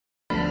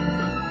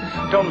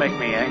Don't make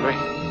me angry.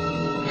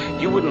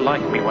 You wouldn't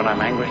like me when I'm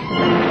angry.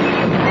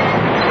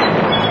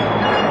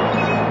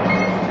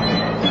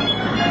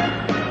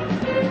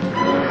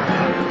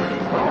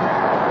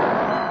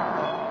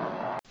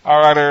 All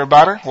right,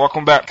 everybody.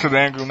 Welcome back to the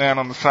Angry Man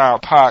on the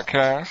Side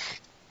podcast.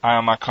 I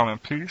am Michael in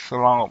Peace,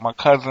 along with my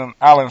cousin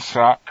Alan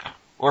Shock.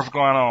 What's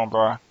going on,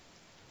 bro?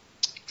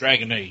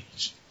 Dragon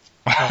Age.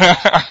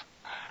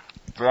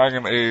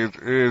 Dragon Age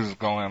is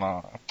going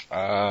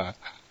on.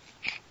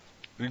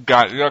 You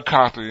got your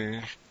copy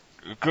a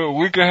good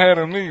week ahead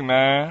of me,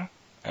 man.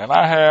 And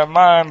I had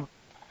mine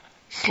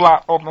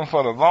slot open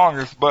for the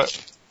longest, but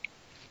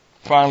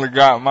finally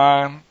got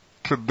mine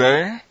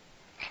today.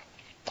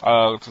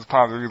 Which is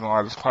probably the reason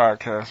why this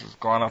podcast is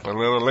going up a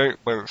little late,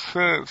 but it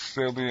should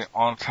still be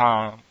on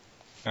time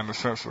in the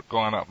sense of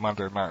going up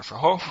Monday night. So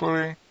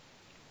hopefully,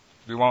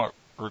 you won't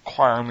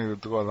require me to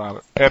do a lot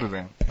of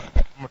editing.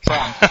 I'm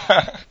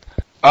gonna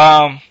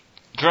try.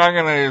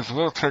 Dragon Age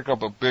will take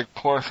up a big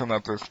portion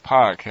of this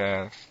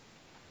podcast.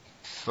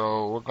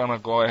 So we're gonna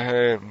go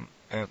ahead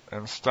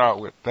and start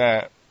with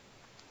that.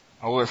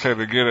 I would say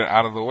to get it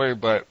out of the way,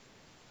 but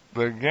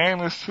the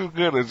game is too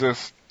good to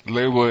just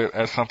label it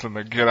as something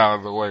to get out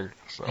of the way.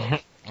 So I'm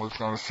just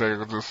gonna say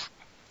we're just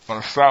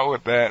gonna start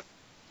with that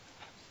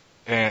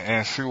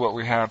and see what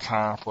we have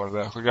time for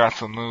that. We got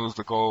some news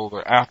to go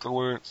over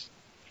afterwards.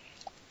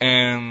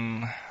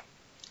 And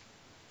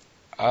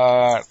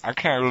I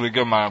can't really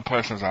give my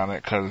impressions on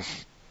it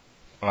because,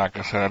 like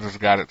I said, I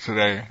just got it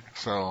today.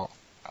 So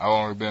I've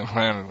only been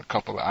playing it a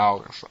couple of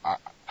hours. So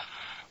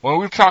when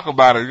we talk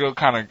about it, you'll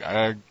kind of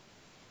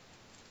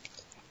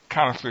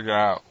figure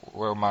out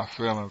where my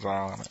feelings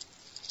are on it.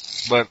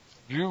 But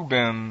you've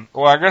been,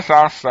 well, I guess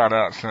I'll start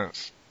out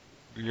since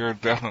you're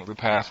definitely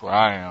past where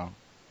I am.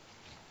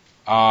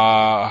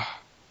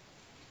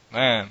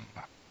 Man,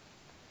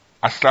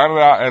 I started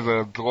out as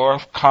a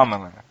dwarf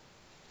commoner.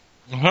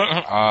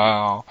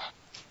 Now,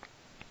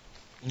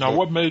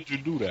 what made you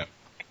do that?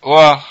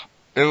 Well,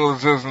 it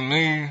was just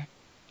me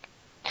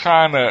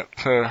trying to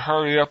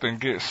hurry up and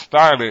get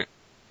started,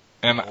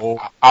 and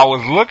I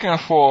was looking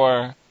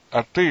for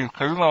a thief,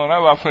 cause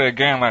whenever I play a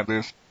game like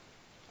this,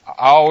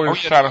 I always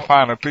try to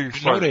find a thief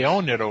first. You know they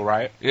own it though,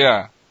 right?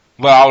 Yeah,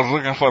 but I was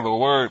looking for the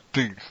word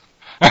thief.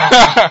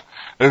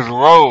 It's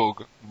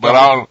rogue, but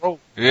I was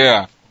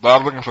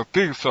looking for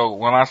thief, so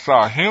when I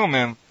saw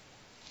human,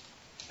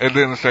 it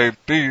didn't say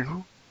thief.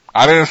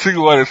 I didn't see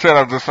what it said,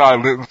 I just saw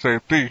it didn't say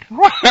thief. And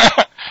when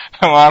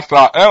I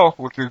saw elf,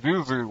 which is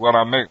usually what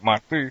I make my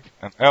thief,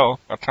 an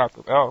elf, a type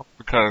of elf,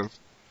 because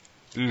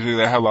usually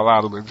they have a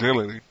lot of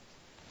agility,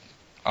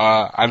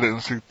 I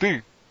didn't see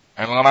thief.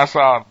 And when I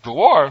saw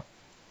dwarf,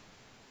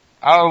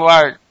 I was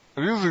like,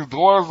 usually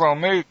dwarves don't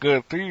make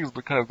good thieves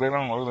because they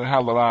don't really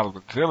have a lot of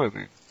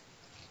agility.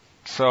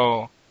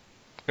 So,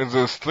 it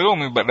just threw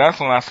me, but that's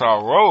when I saw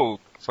rogue.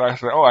 So I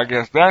said, oh, I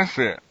guess that's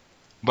it.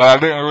 But I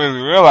didn't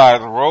really realize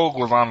rogue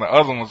was on the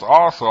other ones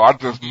also. I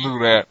just knew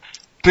that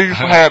thief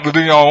had to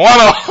be on one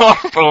of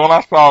them. So when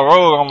I saw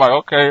rogue, I'm like,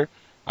 okay,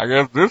 I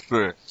guess this is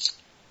it.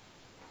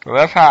 So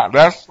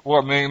that's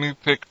what made me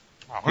pick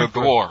the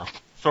dwarf.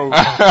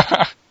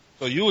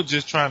 So you were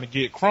just trying to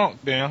get crunk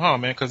then, huh,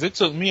 man? Cause it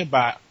took me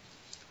about,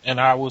 and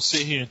I will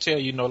sit here and tell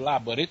you no lie,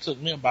 but it took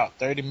me about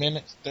 40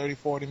 minutes,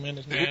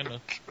 man.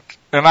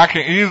 And I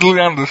can easily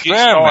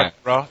understand that,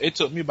 bro. It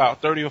took me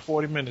about 30 or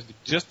 40 minutes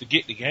just to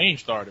get the game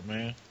started,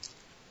 man.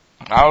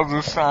 I was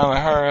just trying to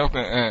hurry up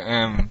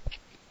and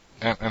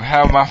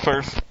have my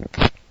first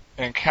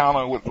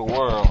encounter with the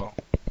world,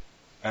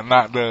 and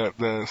not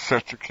the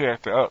set your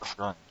character up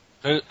screen.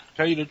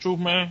 Tell you the truth,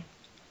 man.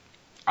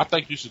 I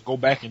think you should go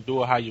back and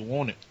do it how you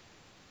want it.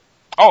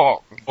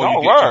 Oh,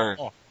 don't worry.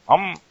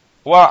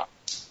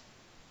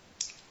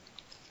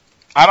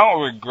 I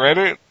don't regret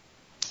it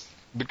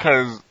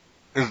because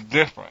it's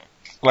different.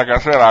 Like I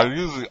said, I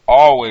usually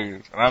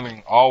always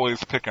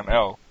pick an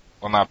elf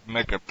when I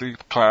make a thief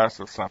class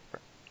or something.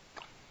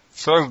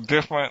 So it's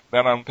different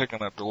that I'm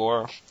picking a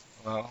dwarf.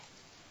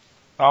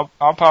 I'll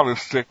probably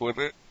stick with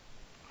it.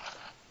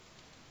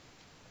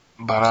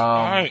 But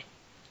Alright.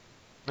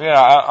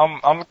 Yeah,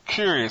 I'm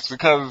curious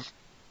because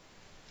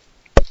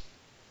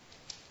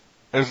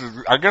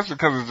I guess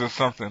because it's just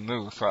something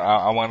new. So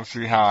I want to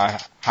see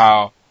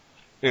how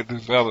it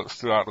develops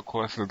throughout the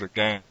course of the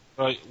game.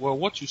 Right. Well,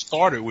 what you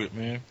started with,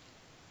 man?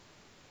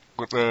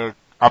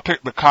 I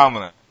picked the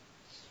commoner.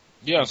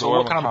 Yeah. So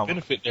what kind of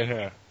benefit they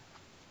have?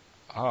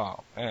 Oh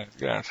man,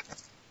 yes.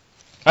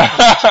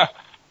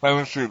 Let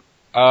me see.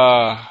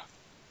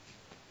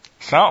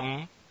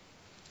 Something.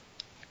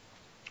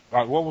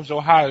 Like, what was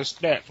your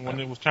highest stats when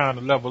it was time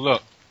to level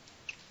up?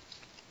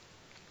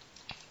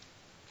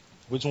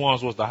 Which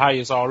ones was the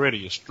highest already?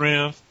 Your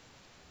strength?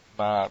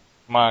 My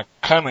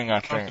cunning, I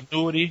think.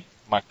 Continuity?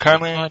 My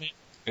cunning?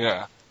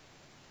 Yeah.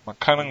 My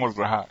cunning was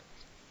the highest.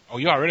 Oh,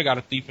 you already got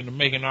a thief in the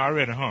making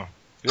already, huh?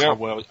 Yeah. Oh,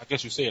 well, I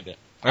guess you said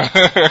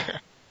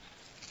that.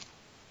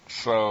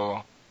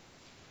 So,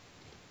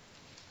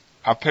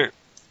 I picked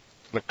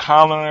the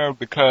commoner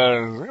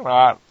because,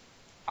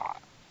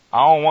 I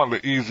don't want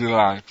the easy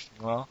life,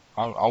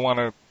 I want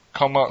to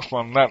come up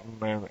from nothing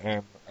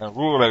and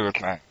rule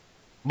everything,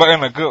 but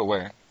in a good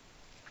way.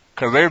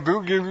 Cause they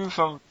do give you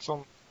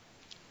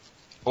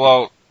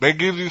they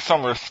give you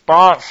some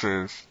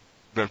responses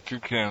that you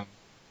can,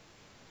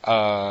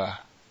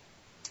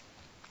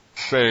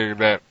 say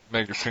that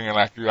make it seem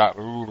like you out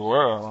to rule the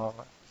world.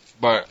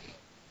 But,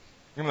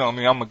 you know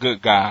me, I'm a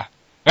good guy.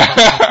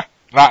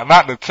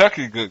 not the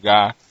Chucky good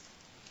guy.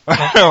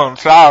 I'm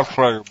Child's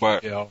Play,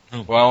 but, Yeah.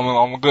 well,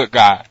 I'm a good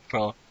guy.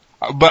 So,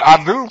 but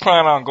I do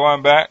plan on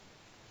going back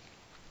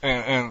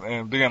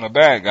and being a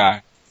bad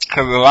guy.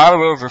 Cause a lot of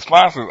those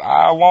responses,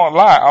 I won't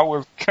lie, I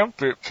was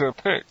tempted to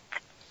pick.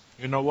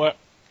 You know what?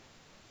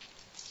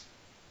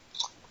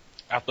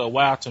 After a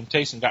while,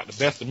 temptation got the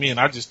best of me, and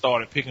I just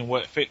started picking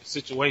what fit the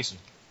situation.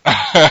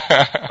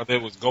 Whether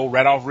it was go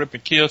right off rip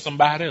and kill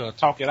somebody, or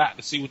talk it out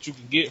to see what you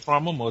can get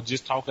from them, or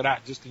just talk it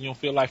out just because you don't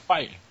feel like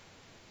fighting.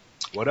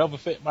 Whatever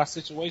fit my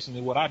situation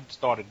is what I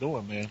started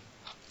doing, man.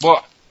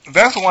 Well,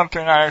 that's one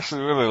thing I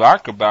actually really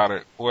like about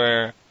it,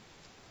 where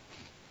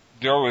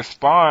your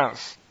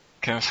response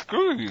can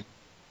screw you,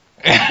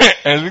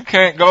 and you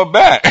can't go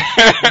back.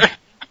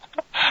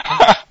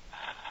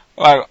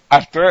 Like,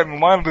 I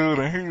threatened one dude,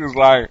 and he was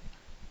like,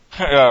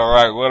 yeah,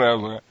 right,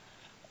 whatever.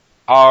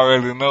 I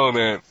already know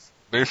that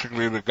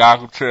basically the guy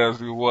who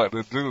tells you what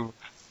to do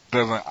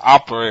doesn't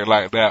operate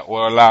like that,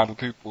 or allow the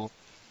people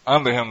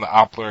under him to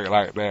operate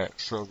like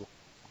that. So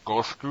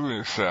go screw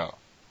yourself.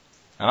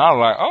 And I was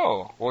like,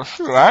 oh, well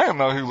shoot, I didn't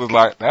know he was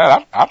like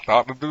that. I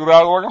thought the dude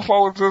I was working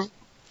for was just,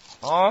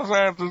 you know what I'm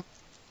saying, just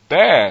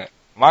bad.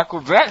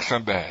 Michael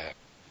Jackson bad.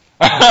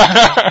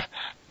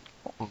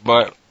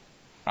 But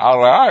I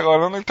was like, alright, well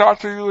let me talk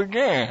to you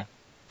again.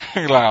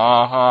 He's like,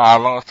 I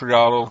don't see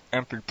all those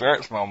empty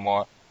threats no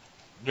more.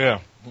 Yeah.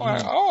 I'm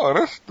like, oh,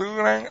 this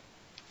dude ain't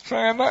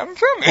saying nothing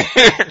to me.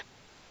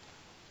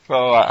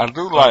 So I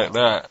do like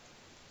that.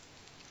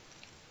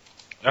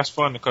 That's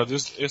funny because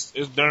it's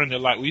during the,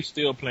 like, we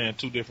still playing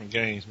two different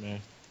games, man.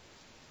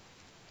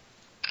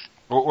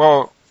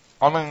 Well,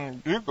 I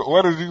mean,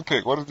 what did you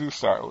pick? What did you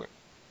start with?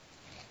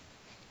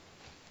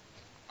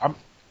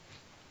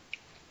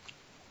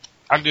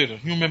 I did a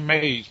human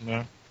maze,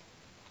 man.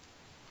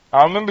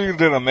 I remember you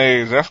did a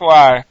maze. That's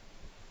why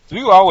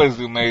you always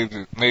do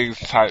maze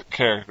type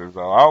characters,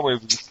 though. I always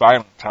do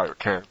silent type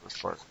characters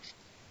first.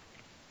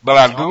 But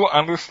I do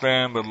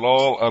understand the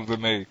law of the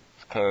maze,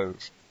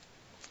 because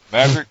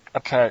magic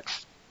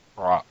attacks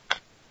rock.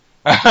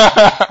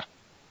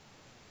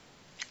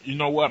 You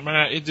know what,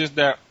 man? It's just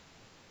that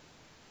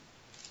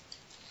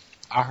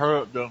I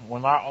heard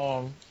when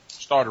I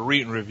started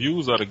reading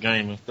reviews of the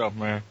game and stuff,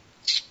 man.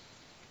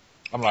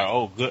 I'm like,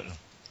 oh goodness.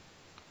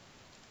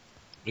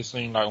 This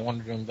seems like one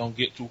of them don't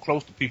get too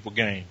close to people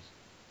games.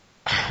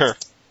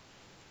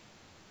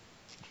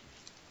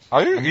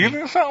 Are you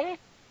eating something?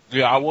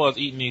 Yeah, I was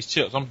eating these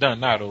chips. I'm done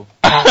now, though.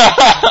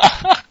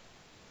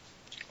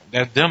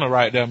 That's dinner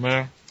right there,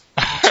 man.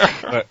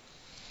 But,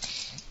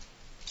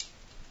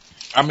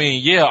 I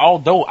mean, yeah,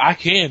 although I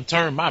can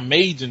turn my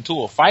mage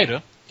into a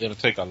fighter, it'll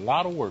take a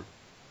lot of work.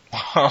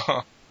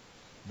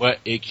 But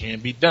it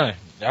can be done.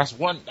 That's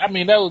one. I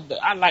mean,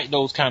 I like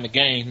those kind of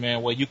games,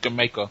 man, where you can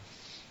make a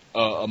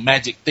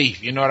magic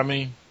thief. You know what I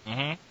mean?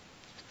 Mm-hmm.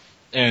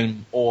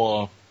 And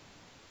or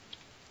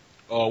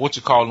what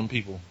you call them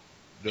people?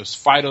 There's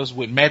fighters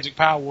with magic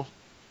powers.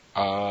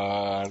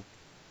 Powers?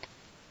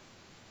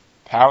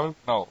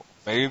 No,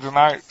 Mage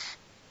Knights.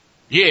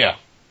 Yeah,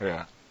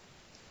 Yeah.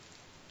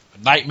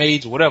 a night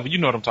mage or whatever. You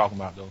know what I'm talking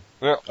about, though.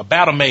 Yeah. A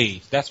battle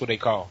mage. That's what they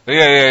call.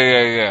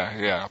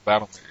 Yeah.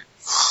 Battle Mage.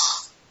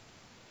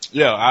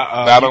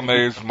 Yeah, Battle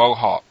Mage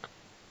Mohawk.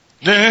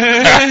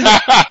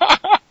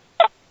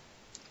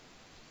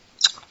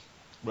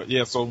 But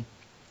yeah, so,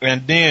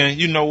 and then,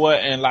 you know what,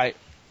 and like,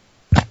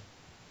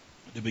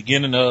 the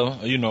beginning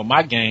of,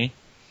 my game,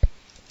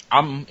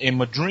 I'm in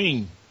my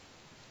dream.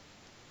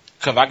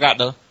 Cause I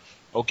got I'm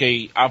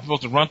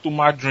supposed to run through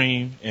my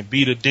dream and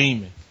beat a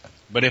demon.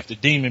 But if the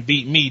demon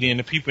beat me, then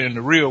the people in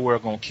the real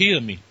world gonna kill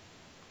me.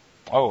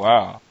 Oh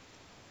wow.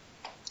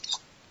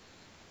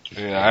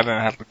 Yeah, I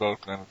didn't have to go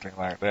through anything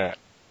like that.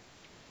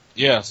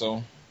 Yeah,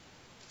 so,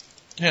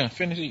 yeah,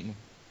 finish eating.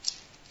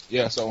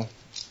 Yeah, so,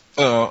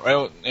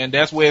 and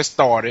that's where it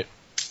started.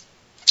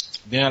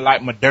 Then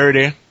like my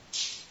dirty.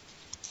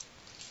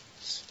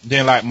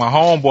 Then like my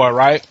homeboy,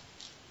 right?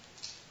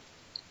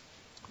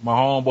 My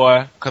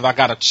homeboy, cause I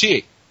got a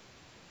chick.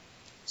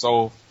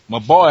 So my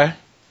boy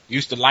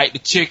used to like the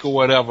chick or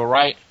whatever,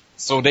 right?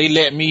 So they'll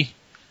let me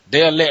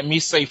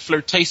say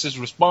flirtatious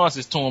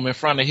responses to him in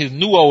front of his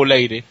new old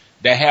lady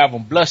that have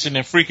him blushing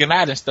and freaking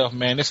out and stuff,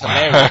 man. It's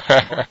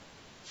hilarious.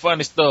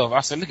 Funny stuff. I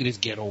said, look at this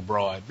ghetto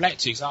broad. Black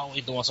chicks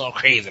always doing something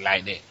crazy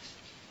like that.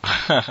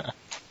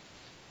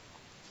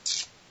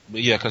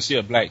 But yeah, cause she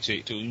a black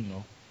chick too,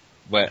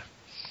 But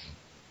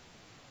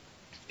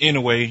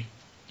anyway,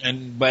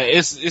 but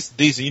it's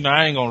decent.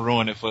 I ain't gonna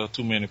ruin it for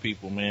too many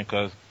people, man,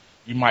 cause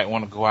you might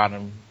want to go out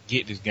and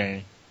get this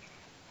game.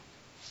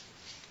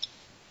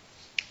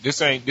 This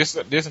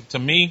to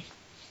me,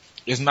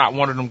 it's not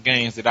one of them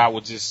games that I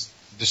would just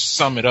just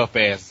sum it up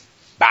as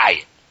buy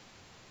it.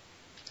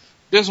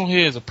 This one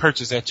here is a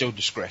purchase at your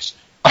discretion.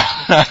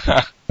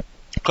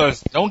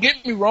 Because don't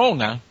get me wrong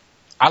now,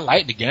 I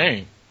like the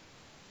game.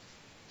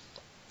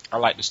 I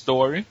like the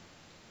story.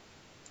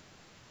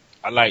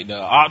 I like the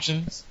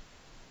options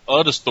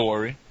of the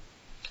story.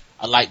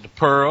 I like the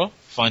pearl,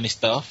 funny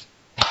stuff.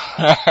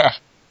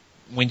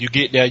 When you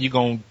get there, you're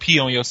going to pee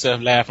on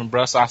yourself laughing,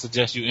 bruh. So I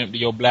suggest you empty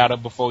your bladder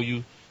before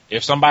you,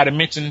 if somebody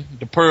mentioned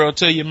the pearl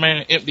to you,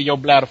 man, empty your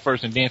bladder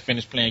first and then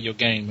finish playing your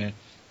game, man.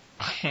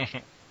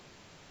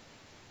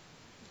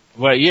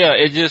 But yeah,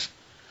 it just,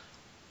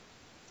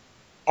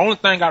 only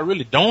thing I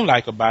really don't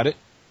like about it,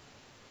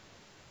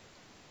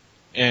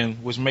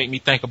 and which make me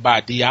think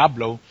about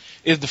Diablo,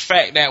 is the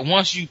fact that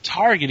once you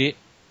target it,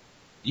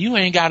 you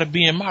ain't got to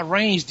be in my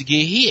range to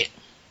get hit.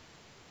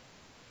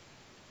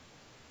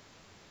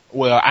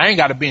 Well, I ain't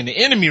got to be in the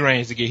enemy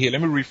range to get hit.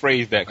 Let me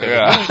rephrase that.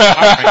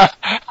 Yeah.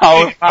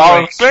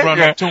 I was thinking. Run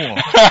up to him.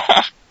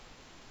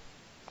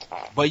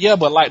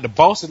 But like the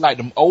bosses, like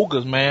them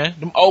ogres, man.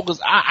 Them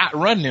ogres, I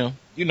outrun them.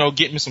 You know,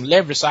 get me some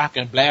leverage so I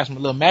can blast my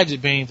little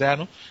magic beams at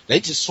them. They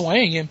just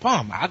swing and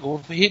palm. I go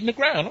for hitting the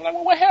ground. I'm like,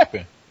 well, what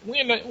happened? We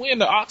in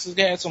the Oxys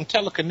had some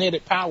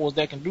telekinetic powers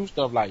that can do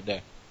stuff like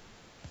that.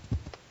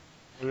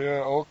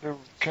 Yeah, ogres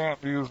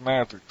can't use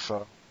magic,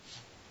 so.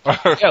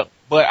 Yeah,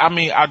 but I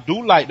mean, I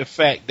do like the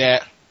fact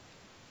that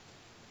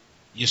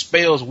your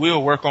spells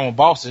will work on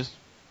bosses.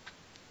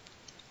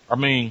 I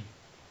mean,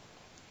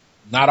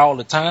 not all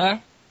the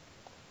time,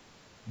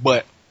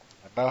 but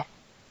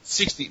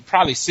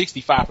probably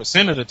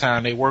 65% of the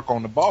time they work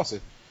on the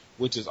bosses,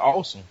 which is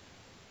awesome.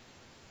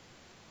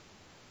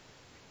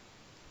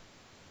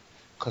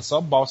 Cause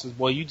some bosses,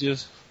 boy, you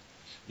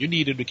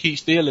needed to keep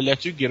still and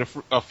let you get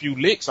a few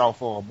licks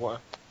off of them, boy.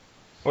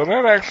 Well,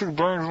 that actually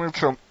brings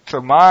me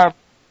to my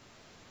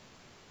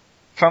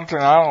something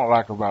I don't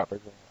like about the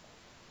game.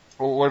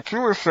 Well, what you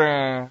were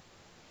saying,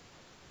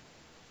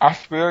 I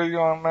feel you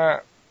on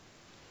that.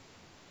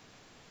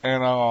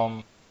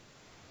 And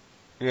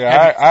yeah,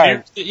 Have you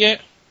experienced it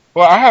yet?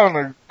 Well, I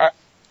haven't. I'm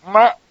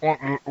not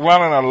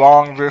running a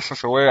long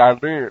distance away. I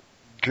did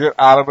get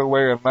out of the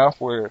way enough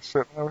where it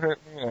shouldn't have hit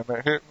me, and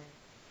it hit me.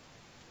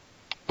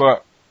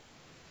 But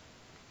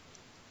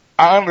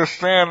I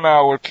understand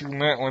now what you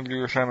meant when you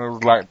were saying it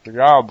was like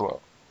Diablo.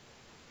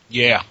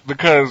 Yeah.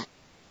 Because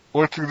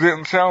what you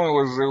didn't tell me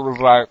was it was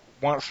like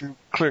once you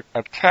click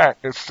attack,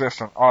 it's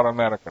just an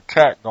automatic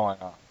attack going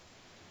on.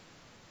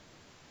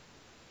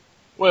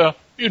 Well,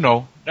 you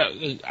know,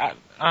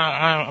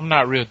 I'm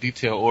not real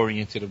detail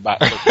oriented about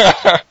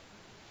it.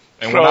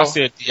 And when I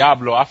said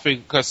Diablo, I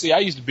figured, cause see, I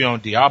used to be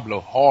on Diablo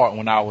hard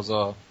when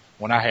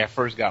I had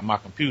first got my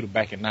computer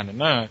back in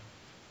 '99.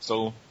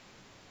 So,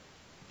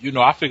 you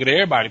know, I figured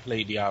everybody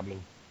played Diablo.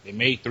 They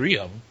made 3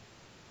 of them.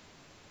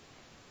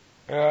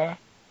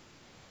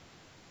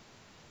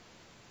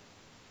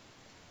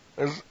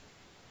 Yeah.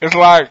 It's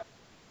like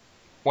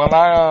when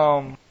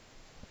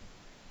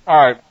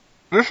alright,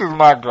 this is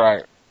my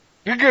gripe.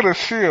 You get a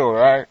shield,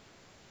 right?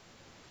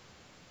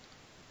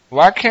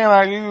 Why can't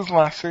I use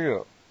my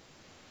shield?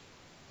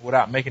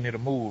 Without making it a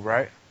move,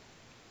 right?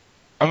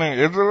 I mean,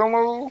 is it a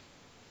move?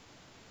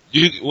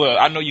 Well,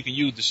 I know you can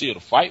use the shield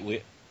to fight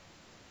with.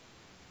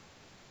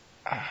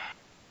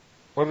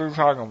 What are you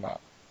talking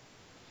about?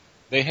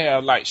 They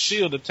have like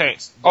shield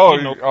attacks. Oh,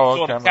 you know,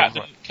 okay. Sort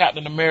of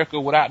Captain America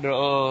without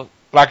the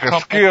like a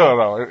skill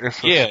though. It's a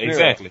skill.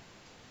 Exactly.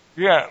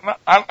 Yeah,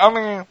 I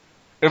mean,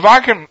 if I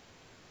can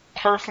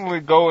personally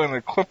go and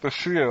equip a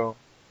shield,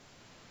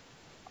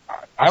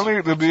 I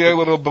need to be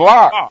able to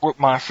block with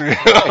my shield.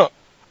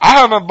 I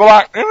haven't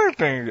blocked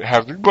anything.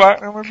 Have you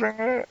blocked anything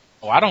yet?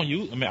 Oh, I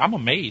mean, I'm a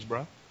mage,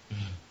 bro.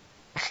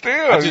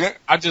 Still,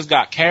 I just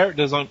got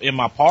characters in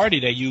my party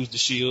that use the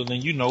shield,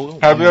 and you know.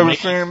 Have you ever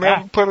seen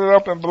them put it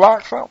up and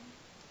block something?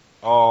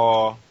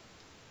 I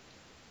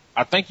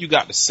think you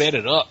got to set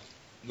it up,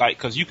 like,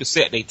 cause you can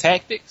set their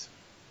tactics,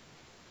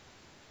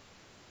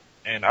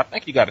 and I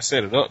think you got to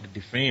set it up to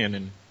defend,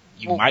 and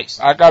you might.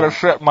 I got to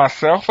set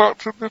myself up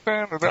to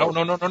defend.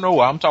 No.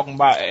 I'm talking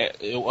about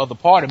other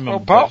party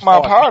members. Well, bump my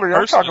party.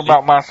 I'm talking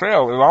about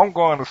myself. If I'm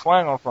going to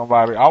swing on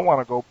somebody, I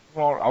want to go.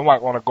 I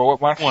might want to go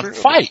with my shield. You want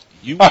to fight.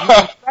 You want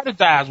to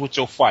strategize with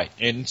your fight,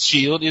 and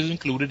shield is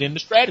included in the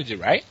strategy,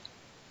 right?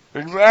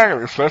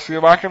 Exactly. Especially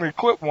if I can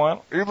equip one.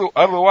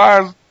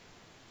 Otherwise,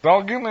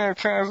 don't give me a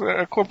chance to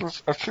equip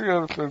a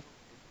shield if it's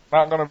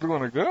not going to do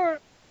any good.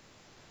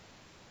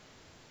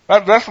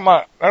 That's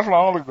my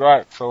only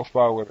gripe so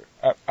far with it.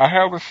 I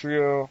have a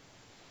shield.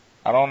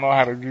 I don't know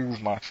how to use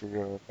my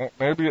shield.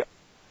 Maybe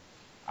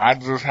I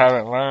just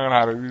haven't learned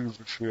how to use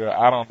the shield.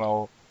 I don't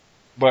know.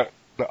 But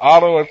the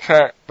auto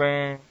attack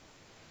thing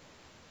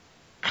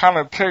kind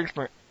of takes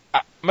me.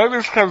 Maybe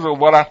it's because of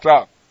what I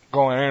thought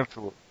going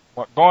into it.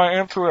 Going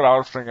into it, I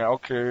was thinking,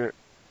 okay, it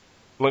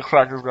looks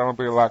like it's going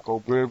to be like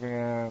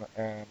Oblivion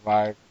and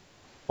like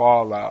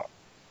Fallout.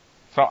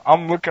 So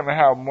I'm looking to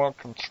have more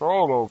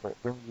control over it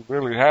than you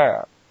really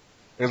have.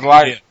 It's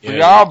like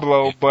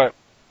Diablo, but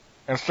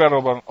instead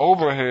of an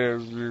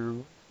overhead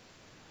view,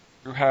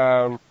 you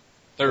have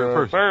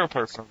third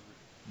person.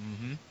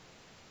 Mm-hmm.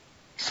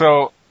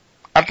 So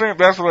I think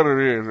that's what it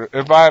is.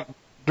 If I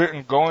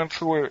didn't go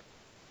into it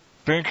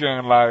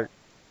thinking like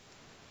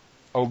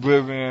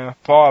Oblivion,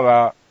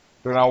 Fallout,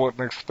 then I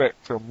wouldn't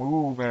expect to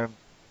move and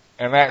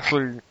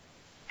actually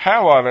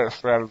have all that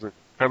strategy.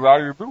 Because all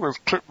you do is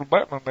click the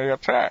button and they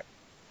attack.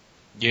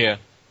 Yeah.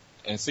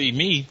 And see,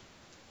 me,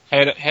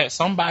 had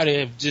somebody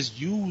have just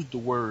used the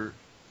word,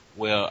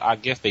 well, I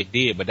guess they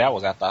did, but that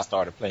was after I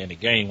started playing the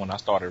game, when I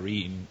started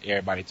reading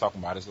everybody talking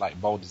about it's like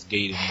Baldur's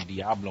Gate and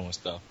Diablo and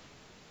stuff.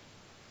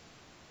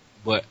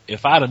 But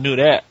if I'd have knew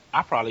that,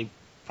 I probably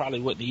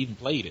wouldn't have even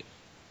played it.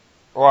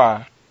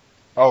 Why?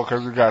 Oh,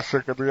 because you got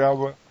sick of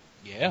Diablo?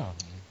 Yeah.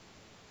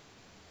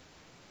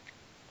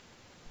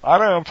 I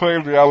didn't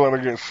play Diablo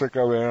to get sick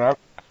of it. And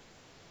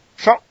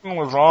something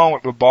was wrong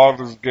with the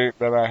Baldur's Gate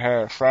that I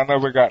had, so I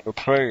never got to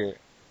play it.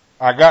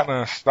 I got to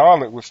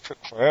install it, which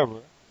took forever,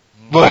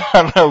 but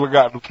I never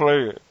got to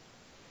play it.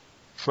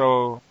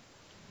 So,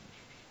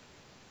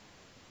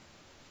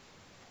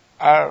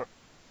 I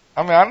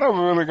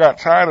never really got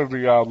tired of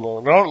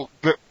Diablo.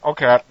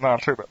 I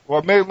take that.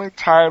 What made me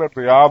tired of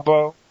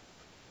Diablo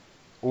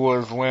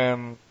was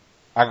when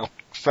I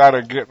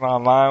started getting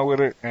online with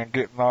it and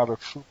getting all the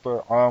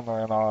super armor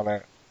and all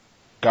that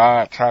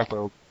god type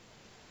of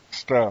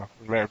stuff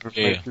that just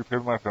makes you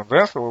pretty much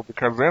invincible,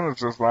 because then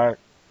it's just like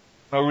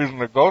no reason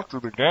to go through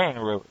the game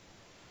really.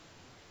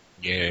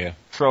 Yeah.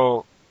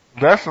 So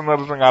that's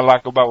another thing I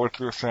like about what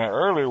you were saying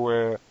earlier,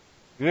 where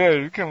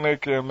you can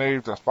make your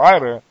mage a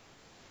fighter,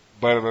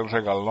 but it'll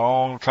take a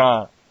long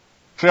time.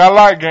 See, I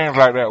like games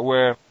like that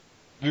where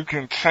you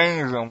can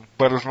change them,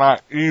 but it's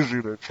not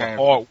easy to change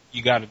them.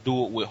 You got to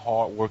do it with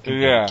hard work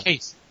and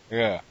dedication.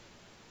 Yeah.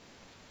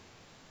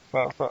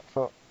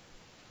 So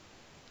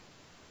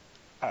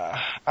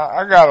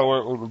I gotta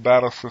work with the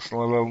battle system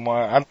a little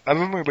more. I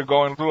just need to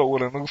go into it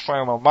with a new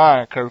frame of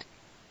mind,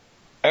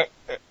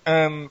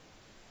 and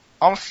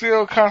I'm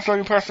still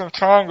constantly pressing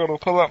triangle to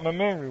pull up my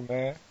menu,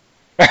 man.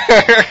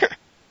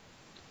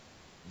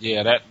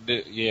 You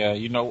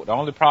know, the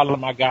only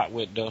problem I got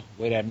with the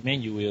way that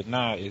menu is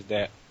now is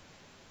that,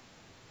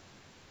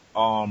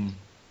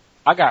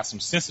 I got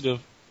some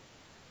sensitive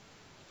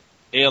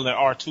L and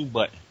R2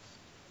 buttons.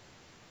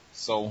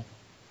 So,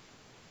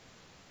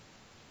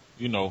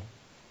 you know,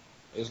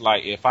 it's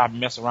like if I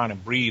mess around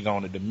and breathe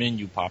on it, the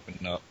menu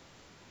popping up.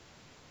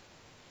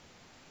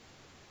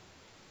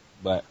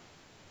 But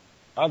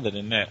other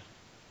than that.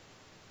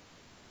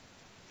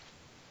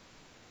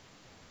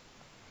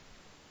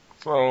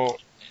 So,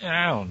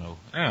 I don't know.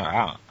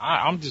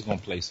 I'm just gonna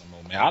play some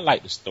more, man. I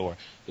like the story.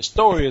 The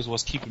story is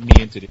what's keeping me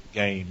into the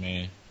game,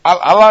 man.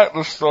 I like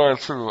the story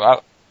too.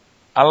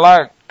 I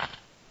like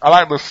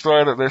the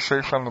story that they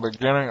say from the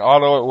beginning,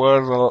 although it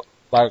was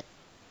like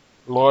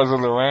Lords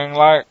of the Ring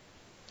like.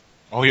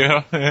 Oh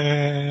yeah.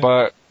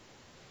 But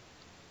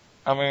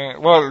I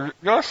mean, well,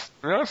 yours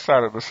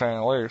started the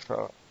same way,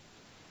 so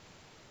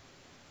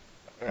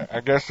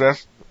I guess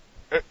that's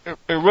it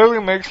really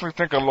makes me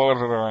think of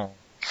Lords of the Ring.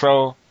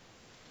 So,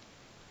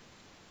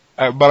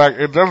 but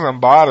it doesn't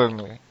bother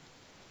me.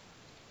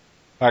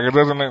 Like, it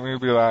doesn't make me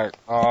be like,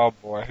 oh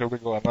boy, here we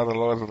go, another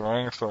Lords of the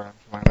Rings story, or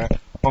something like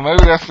that. Well,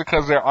 maybe that's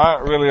because there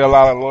aren't really a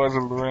lot of Lords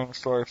of the Rings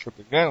stories to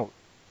begin with.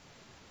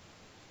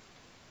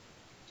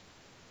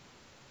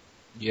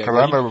 Yeah, because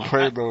I never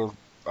played those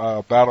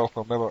Battle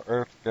for Middle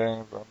Earth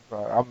games.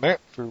 I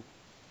meant to,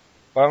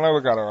 but I never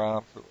got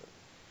around to it.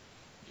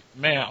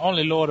 Man,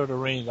 only Lord of the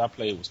Rings I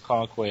played was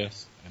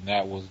Conquest, and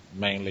that was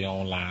mainly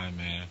online,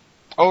 man.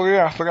 Oh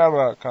yeah, I forgot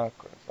about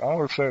Conquest. I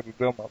only played the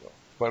demo though.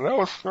 But that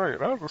was straight.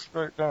 That was a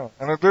straight game.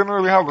 And it didn't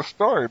really have a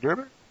story, did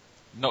it?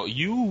 No,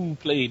 you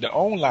played the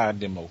online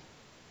demo.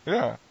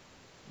 Yeah.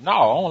 No,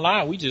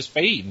 online we just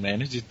fading,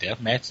 man. It's just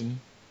deathmatching.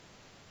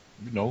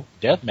 You know,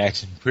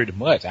 deathmatching pretty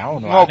much. I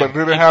don't know. No, but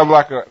did it have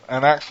like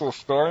an actual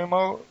story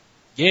mode?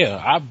 Yeah,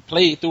 I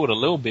played through it a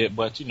little bit,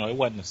 but you know, it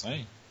wasn't the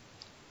same.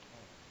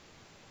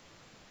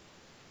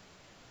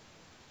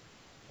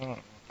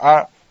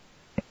 Well,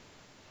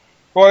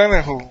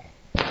 anywho,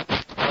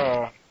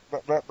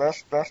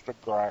 that's the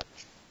gripe.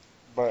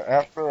 But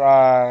after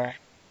I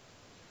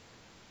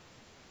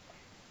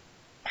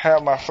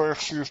had my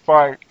first few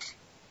fights,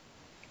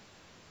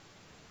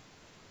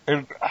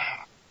 it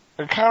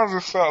kind of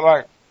just felt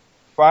like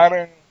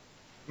fighting.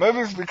 Maybe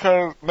it's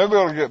because maybe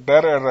it'll get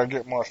better as I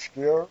get more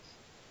skills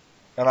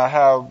and I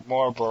have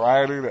more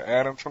variety to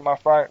add into my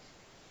fights.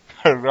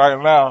 Cause right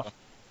now,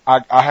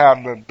 I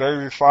have the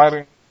dirty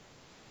fighting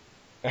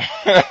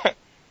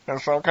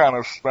and some kind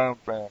of stun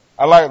thing.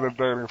 I like the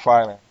dirty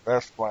fighting.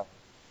 That's fun.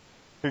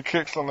 He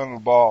kicks them in the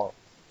balls.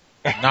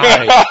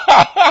 Nice.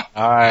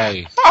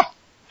 Nice.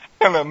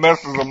 And it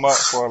messes them up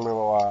for a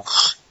little while.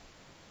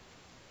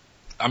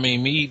 I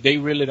mean, they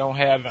really don't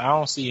have, I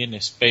don't see any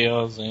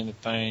spells or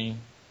anything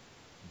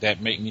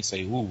that make me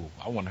say, ooh,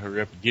 I want to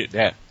hurry up and get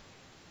that.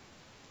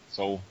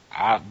 So,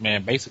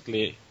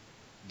 basically,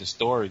 the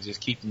story is just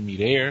keeping me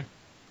there.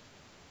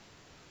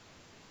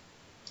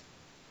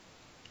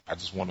 I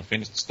just want to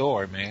finish the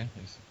story, man.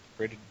 It's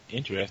pretty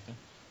interesting.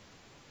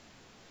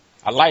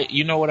 I like,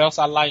 you know what else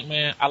I like,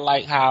 man? I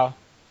like how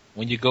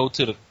when you go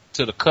to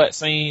the cut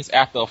scenes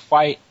after a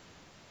fight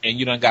and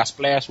you done got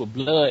splashed with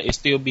blood, it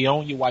still be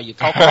on you while you're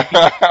talking to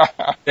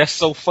people. That's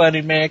so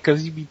funny, man,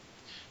 cause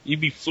you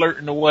be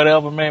flirting or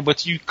whatever, man,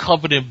 but you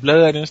covered in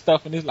blood and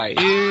stuff, and it's like,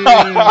 ew.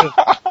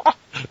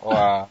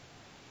 Wow.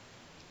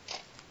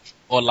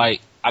 Or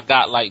like, I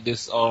got like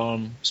this,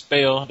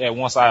 spell that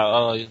once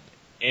I,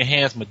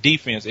 enhanced my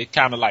defense, it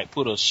kind of like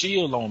put a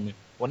shield on me.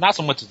 Well, not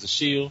so much as a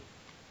shield,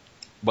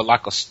 but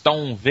like a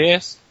stone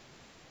vest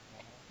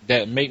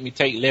that make me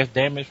take less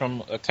damage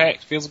from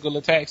attacks, physical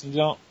attacks and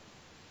jump.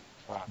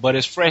 Wow. But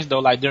it's fresh though,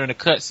 like during the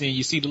cutscene,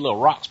 you see the little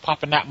rocks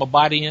popping out my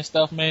body and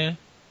stuff, man.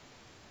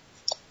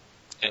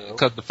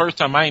 Cause the first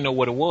time I didn't know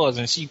what it was,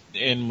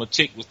 and my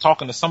chick was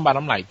talking to somebody,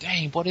 I'm like,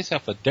 dang, boy, this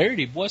heifer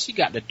dirty, boy, she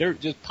got the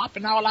dirt just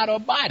popping all out of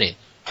her body.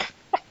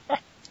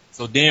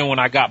 So then when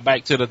I got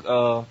back to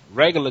the,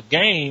 regular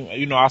game,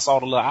 you know, I saw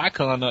the little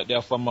icon up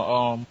there for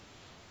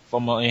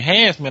my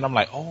enhancement. I'm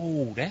like,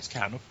 oh, that's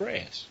kind of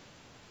fresh.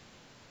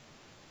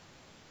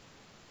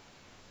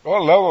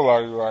 What level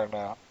are you right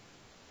now?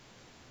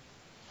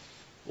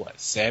 What,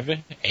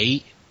 7,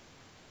 8?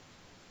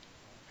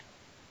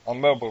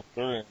 I'm level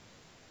 3.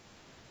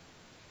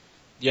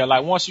 Yeah,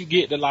 like once you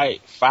get to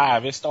like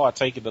 5, it start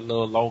taking a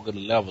little longer to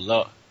level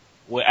up.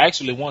 Well,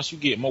 actually, once you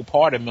get more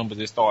party members,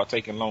 it start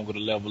taking longer to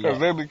level Cause up.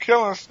 they be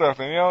killing stuff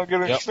and you don't get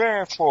Yep.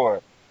 experience for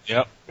it.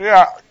 Yep.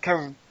 Yeah,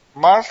 cause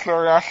my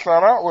story, I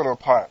start out with a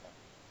partner.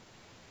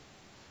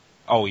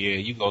 Oh yeah,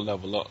 you go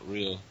level up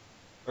real.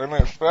 And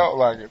it felt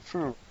like it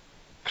too.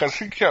 Cause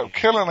he kept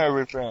killing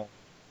everything.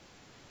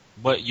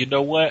 But you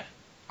know what?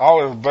 I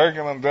was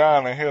breaking them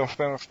down and he'll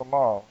finish them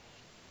off.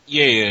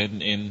 Yeah,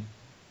 and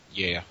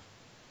yeah.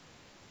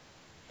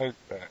 Hate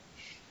that.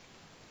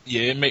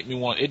 Yeah,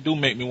 it do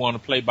make me want to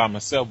play by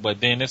myself,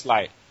 but then it's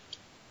like,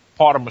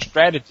 part of my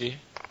strategy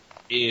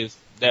is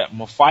that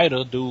my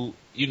fighter dude,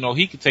 you know,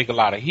 he could take a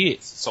lot of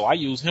hits, so I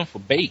use him for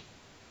bait.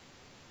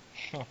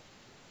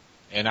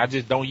 And I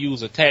just don't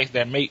use attacks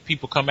that make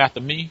people come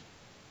after me.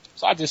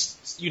 So I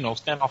just, you know,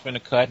 stand off in the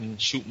cut and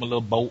shoot my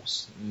little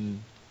bolts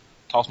and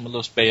toss my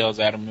little spells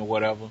at him or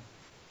whatever.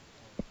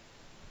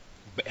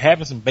 But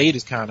having some bait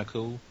is kind of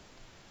cool.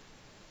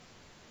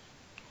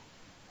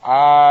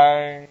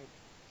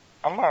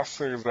 I'm not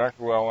sure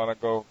exactly where I want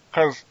to go.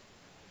 Cause,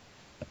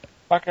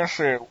 like I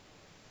said,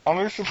 I'm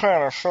used to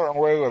playing a certain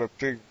way with a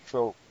thief.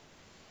 So,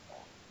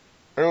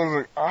 it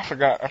was, I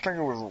forgot, I think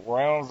it was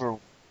Rounds of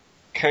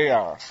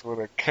Chaos with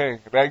a K.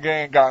 That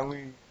game got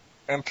me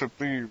into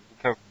Thieves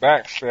because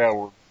Backstab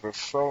was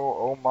just so,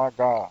 oh my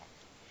god.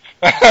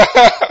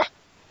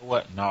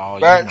 What? No,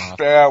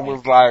 Backstab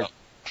was like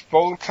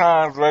 4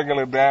 times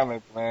regular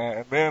damage,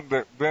 man. And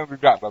then we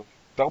got the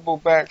double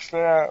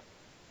backstab.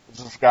 It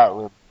just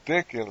got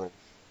ridiculous.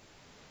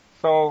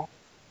 So,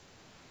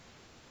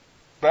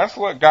 that's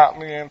what got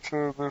me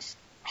into this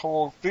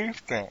whole thief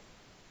thing.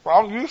 So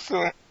I'm used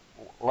to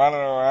running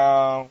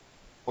around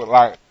with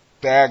like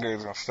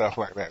daggers and stuff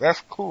like that.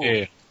 That's cool.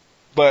 Yeah.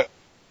 But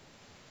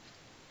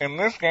in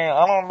this game,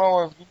 I don't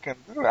know if you can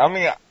do it. I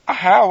mean, I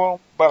have them,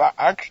 but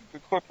I keep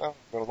equipping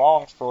the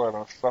longsword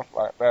and stuff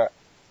like that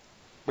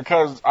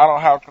because I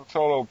don't have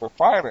control over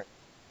fighting.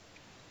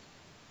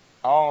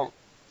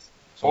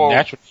 So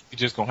naturally, you're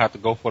just gonna have to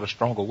go for the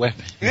stronger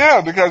weapon.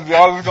 Yeah, because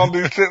y'all just gonna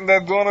be sitting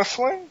there doing a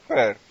swing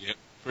fest. Yep,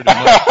 pretty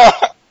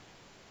much.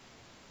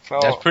 So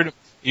That's pretty.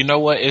 You know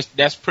what?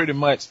 That's pretty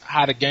much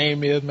how the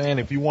game is, man.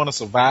 If you want to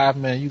survive,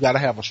 man, you got to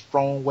have a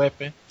strong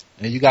weapon,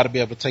 and you got to be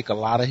able to take a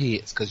lot of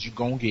hits because you're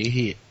gonna get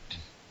hit.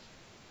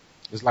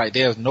 It's like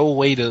there's no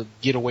way to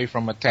get away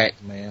from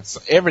attacks, man. So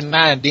every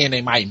now and then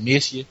they might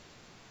miss you,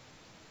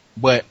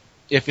 but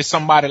if it's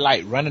somebody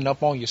like running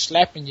up on you,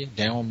 slapping you,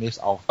 they don't miss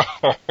often.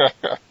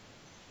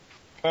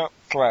 pimp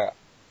slap.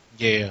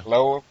 Yeah.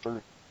 Lower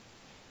 3.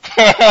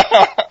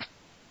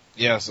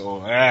 Yeah.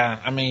 So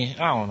I mean,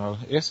 I don't know.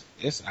 It's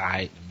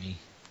alright to me.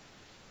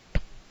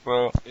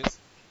 So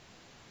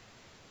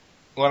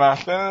when I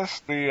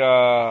finished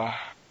the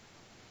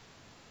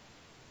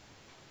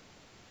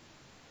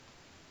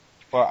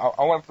well,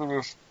 I went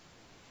through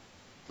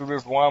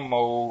this one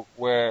mode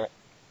where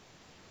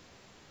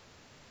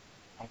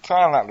I'm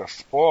trying not to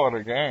spoil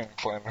the game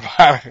for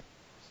anybody.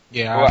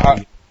 Yeah,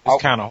 Well,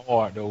 it's kind of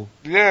hard though.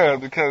 Yeah,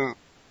 because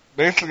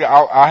basically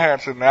I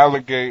had to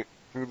navigate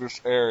through this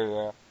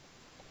area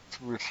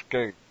to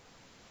escape.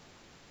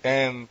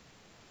 And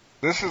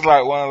this is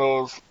like one of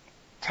those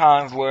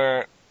times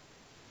where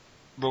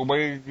the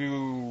way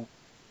you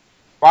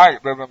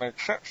fight doesn't make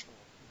sense to me.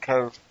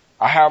 Because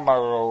I have my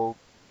rogue.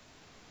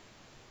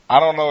 I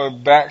don't know if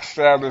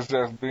backstab is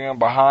just being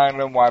behind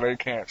them while they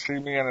can't see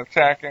me and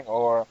attacking,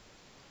 or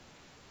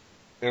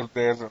if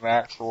there's an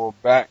actual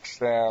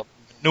backstab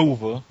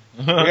Maneuver.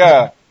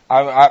 Yeah,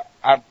 I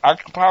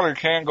probably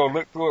can go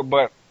look through it,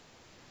 but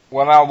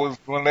when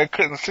they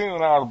couldn't see me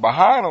when I was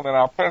behind them and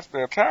I pressed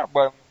the attack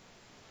button,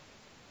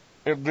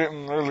 it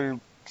didn't really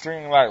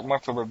seem like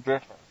much of a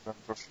difference than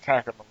just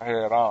attacking them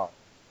head on.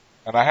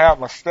 And I had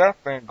my stealth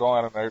thing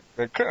going and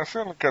they couldn't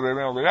see me because they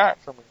didn't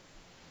react to me.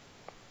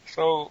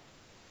 So,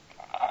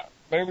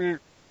 maybe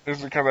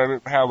it's because I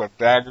didn't have a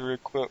dagger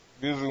equipped.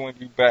 Usually when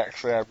you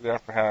backstab, you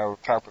have to have a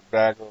type of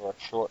dagger or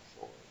a short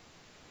sword.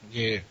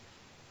 Yeah.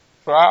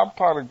 So I'll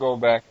probably go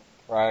back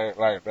and try it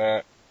like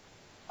that.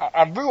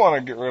 I do want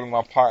to get rid of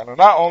my partner,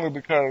 not only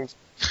because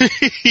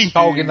He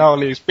hogging all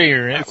the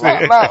experience.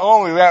 not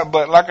only that,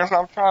 but like I said,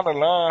 I'm trying to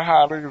learn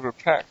how these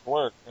attacks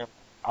work. And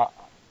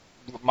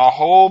my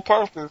whole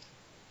purpose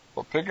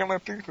for picking a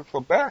thief is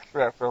for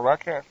backstab. So if I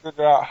can't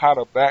figure out how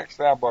to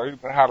backstab or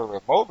even how to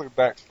remotely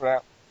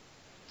backstab,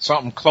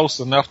 Something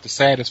close enough to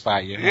satisfy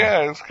you. Huh?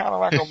 yeah, it's kind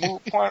of like a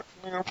moot point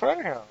for me to play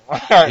him.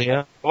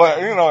 Yeah. Well,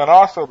 and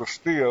also the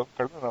steal,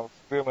 because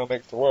stealing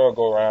makes the world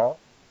go round.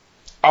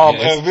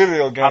 And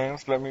video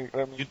games, let me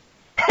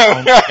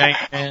on this game,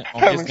 man,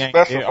 on let this me game,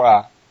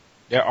 specify.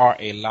 there are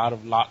a lot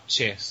of locked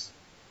chests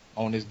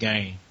on this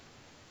game,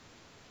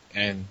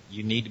 and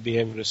you need to be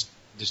able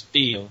to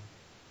steal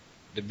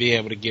to be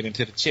able to get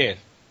into the chest.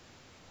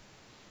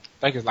 I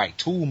think it's like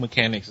tool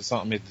mechanics or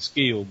something is the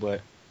skill,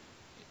 but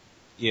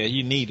yeah,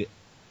 you need it.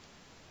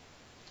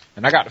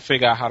 And I got to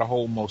figure out how to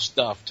hold more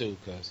stuff too,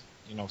 because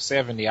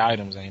 70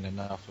 items ain't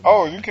enough for me.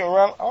 Oh, you can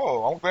run.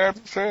 Oh, I'm glad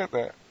you said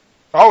that.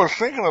 I was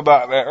thinking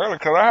about that earlier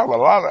because I have a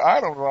lot of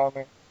items on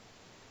there.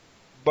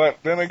 But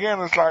then again,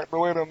 it's like the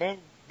way the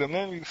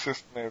menu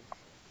system is.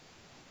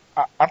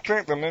 I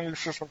think the menu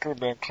system could have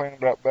been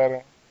cleaned up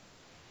better.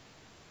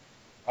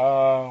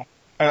 And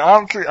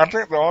honestly, I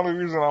think the only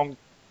reason I'm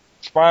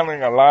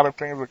finding a lot of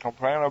things to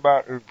complain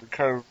about is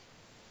because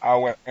I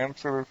went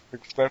into this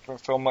expecting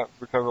so much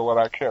because of what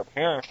I kept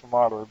hearing from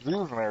all the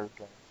reviews and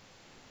everything.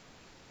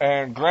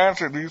 And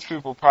granted, these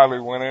people probably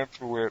went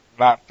into it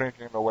not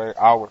thinking the way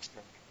I was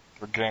thinking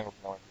the game was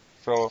going to be.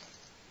 So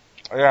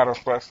they had a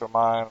fresh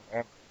mind,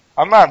 and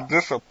I'm not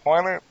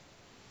disappointed.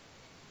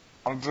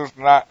 I'm just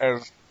not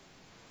as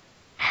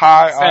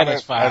high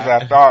Satisfied. on it as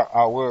I thought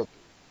I would be.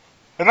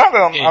 It's not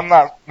that I'm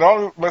not,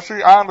 but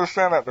see, I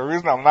understand that the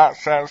reason I'm not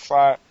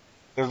satisfied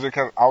is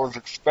because I was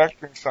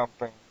expecting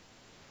something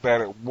that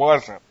it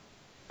wasn't.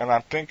 And I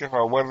think if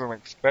I wasn't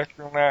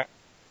expecting that,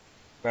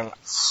 then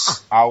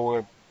I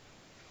would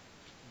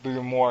be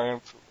more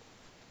into it.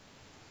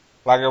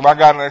 Like if I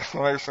got an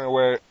explanation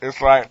where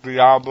it's like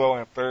Diablo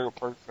in third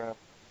person,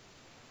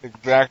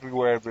 exactly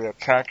where the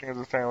attacking is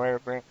the same and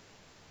everything,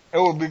 it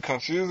would be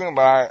confusing,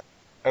 but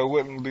it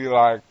wouldn't be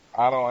like,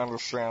 I don't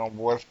understand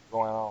what's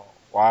going on.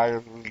 Why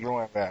is it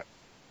doing that?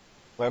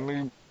 Let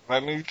me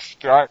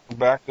strike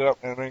back up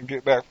and then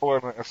get back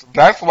forward. And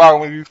that's why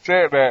when you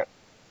said that,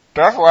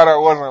 that's why that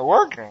wasn't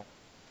working.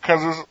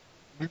 Cause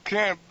you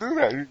can't do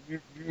that.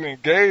 You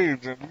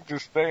engage and you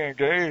just stay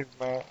engaged,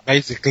 man.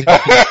 Basically.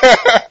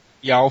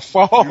 Y'all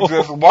fall. You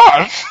just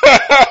watch.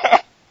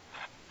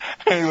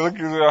 And you look at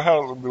your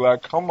house and be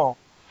like, come on.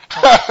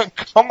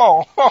 Come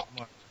on.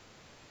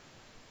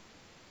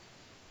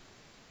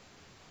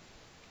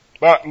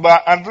 But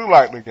I do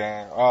like the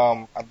game.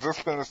 I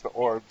just finished the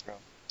origin.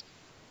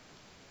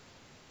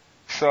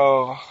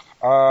 So,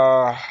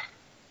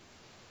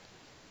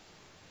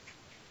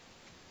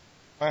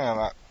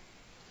 man,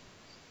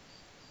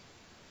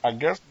 I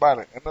guess by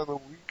the end of the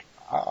week,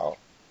 I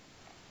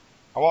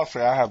won't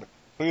say I have to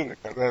complete it,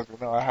 because as you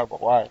know, I have a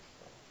wife.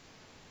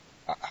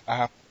 So I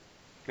have to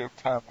give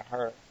time to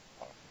her.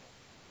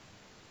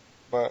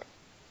 But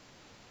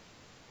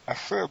I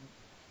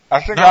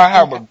think I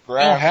have a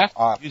grasp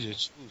on it. You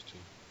just choose to.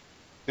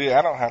 Yeah,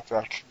 I don't have to.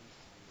 I choose to.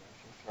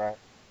 That's right.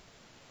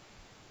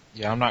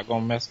 Yeah, I'm not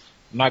gonna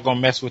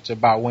mess with you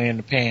about wearing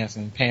the pants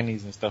and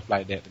panties and stuff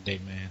like that today,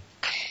 man.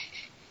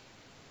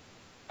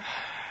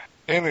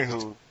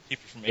 Anywho. Keep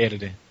you from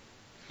editing.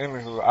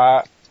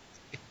 Anywho,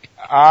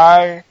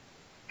 I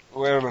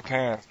wear the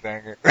pants,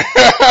 dang it.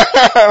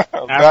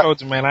 I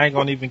told you, man, I ain't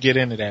gonna even get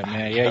into that,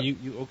 man. Yeah,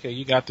 you okay,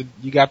 you got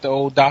the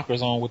old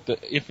Dockers on with the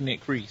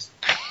infinite crease.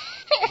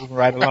 Moving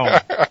right along.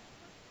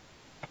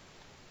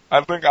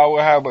 I think I will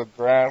have a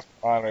grasp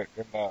on it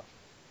enough.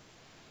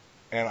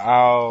 And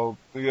I'll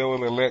be able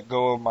to let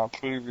go of my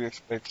previous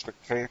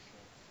expectations.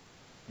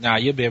 Nah,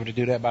 you'll be able to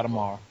do that by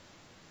tomorrow.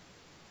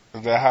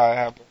 Is that how it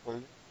happened for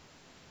you?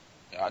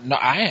 No,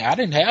 I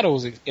didn't have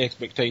those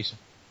expectations.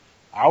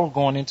 I was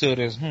going into it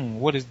as,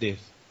 what is this?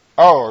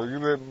 Oh, you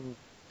didn't?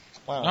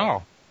 Wow.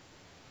 No.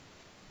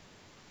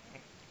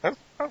 That's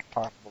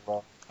possible,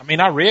 though. I mean,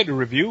 I read the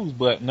reviews,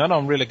 but none of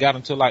them really got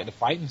into like the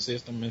fighting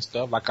system and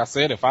stuff. Like I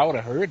said, if I would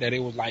have heard that it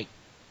was like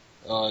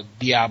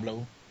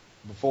Diablo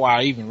before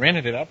I even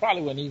rented it, I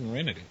probably wouldn't even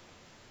rented it.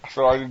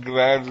 So are you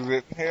glad you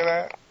didn't hear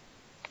that?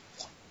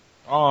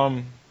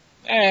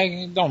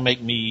 It don't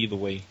make me either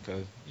way,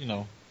 cause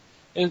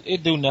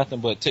it do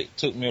nothing but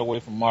took me away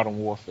from Modern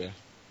Warfare.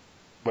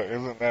 But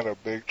isn't that a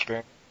big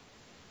thing?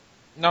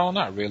 No,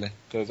 not really,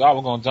 cause I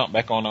was gonna jump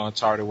back on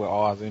Uncharted with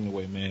Oz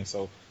anyway, man.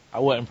 So I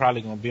wasn't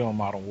probably gonna be on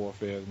Modern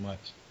Warfare as much.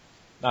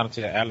 Not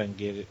until Alan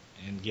get it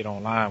and get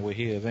online with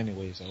his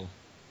anyway. So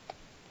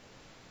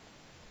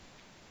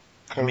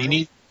I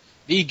mean,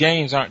 these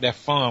games aren't that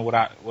fun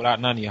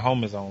without none of your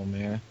homies on,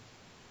 man.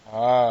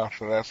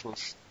 So that's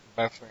what's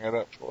messing it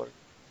up for you.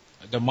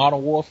 The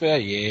Modern Warfare,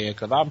 yeah,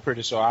 'cause I'm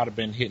pretty sure I'd have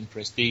been hitting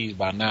Prestige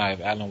by now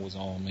if Alan was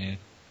on, man.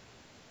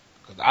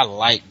 'Cause I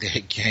like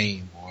that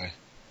game, boy.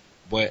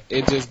 But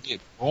it just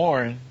gets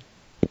boring.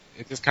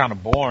 It's just kind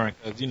of boring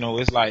 'cause you know,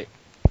 it's like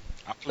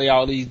I play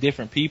all these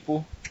different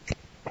people,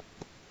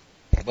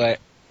 but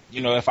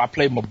you know, if I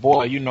play my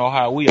boy, you know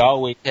how we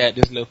always had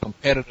this little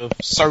competitive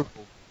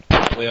circle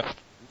where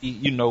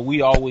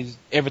we always,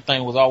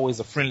 everything was always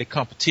a friendly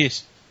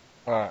competition.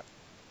 Right.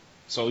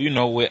 So, you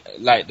know,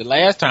 like the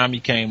last time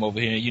he came over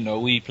here, you know,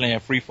 we playing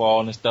free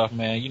fall and stuff,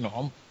 man, you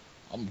know,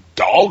 I'm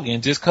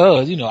dogging just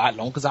 'cause, you know, as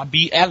long as I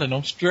beat Allen,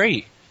 I'm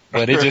straight.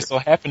 But it just so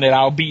happened that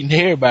I was beating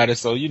everybody,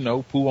 so, you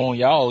know, poo on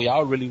y'all.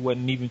 Y'all really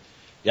wasn't even,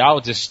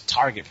 y'all just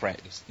target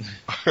practice.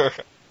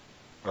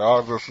 We're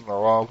all just in the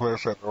wrong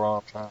place at the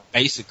wrong time.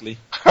 Basically.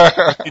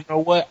 You know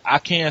what? I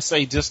can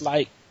say just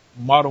like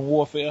Modern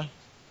Warfare,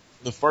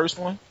 the first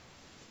one,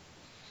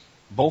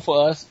 both of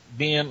us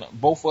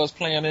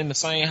playing in the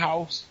same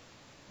house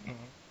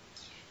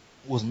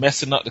was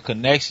messing up the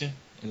connection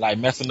and like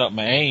messing up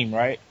my aim,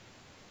 right?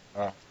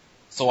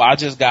 So I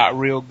just got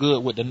real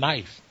good with the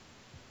knife.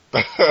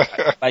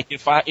 Like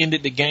if I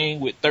ended the game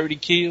with 30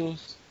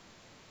 kills,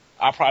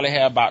 I probably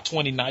had about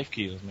 20 knife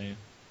kills, man.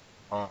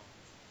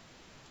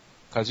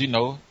 Cause you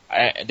know,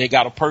 they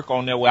got a perk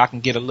on there where I can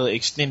get a little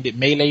extended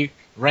melee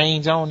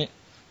range on it,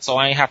 so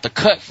I ain't have to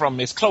cut from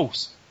as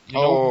close. You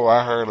know? Oh,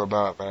 I heard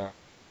about that.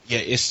 Yeah,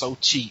 it's so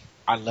cheap.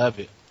 I love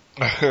it.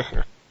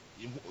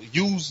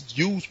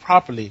 Used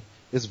properly,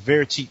 it's a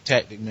very cheap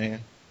tactic,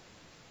 man.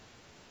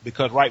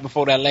 Because right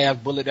before that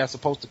last bullet that's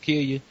supposed to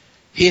kill you,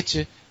 hit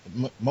you,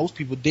 most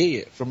people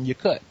dead from your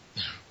cut.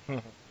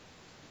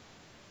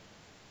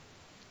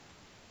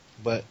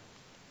 But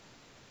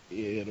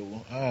yeah,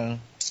 I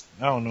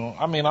don't know.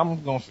 I mean,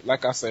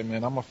 like I say,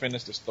 man, I'm gonna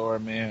finish the story,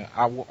 man.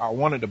 I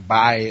wanted to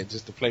buy it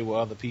just to play with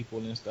other people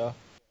and stuff.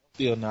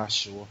 Still not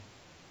sure.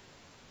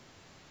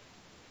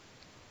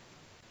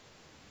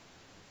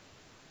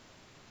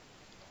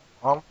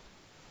 I'm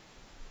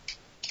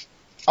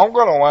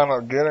gonna wind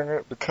up getting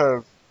it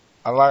because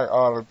I like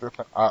all the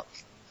different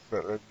options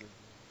that they give you.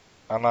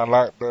 And I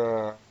like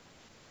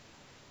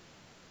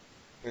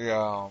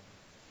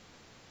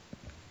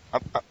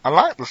I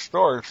like the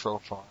story so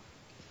far.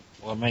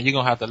 Well, man, you're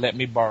gonna have to let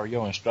me borrow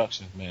your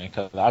instructions, man,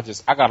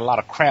 cause I got a lot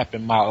of crap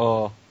in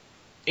my,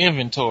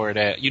 inventory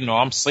that, you know,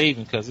 I'm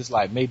saving cause it's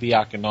like maybe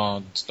I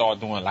can, start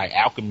doing like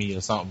alchemy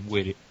or something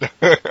with it.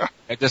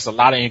 It's just a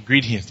lot of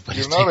ingredients, but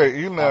you know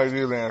they email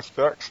you the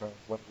instructions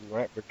when you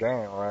rent the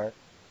game, right?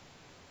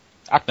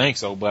 I think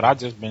so, but I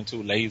just been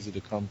too lazy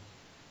to come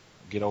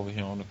get over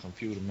here on the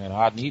computer, man.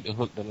 I need to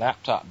hook the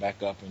laptop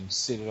back up and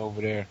sit it over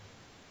there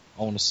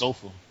on the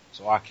sofa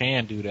so I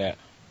can do that.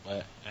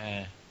 But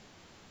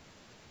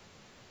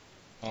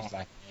it's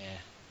like,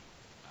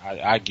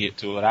 I get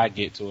to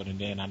it, and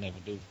then I never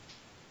do.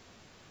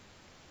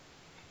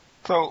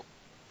 So,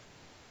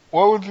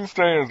 what would you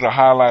say is the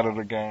highlight of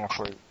the game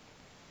for you?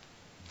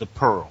 The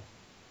Pearl.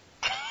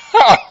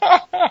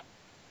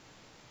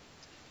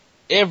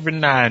 Every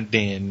now and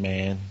then,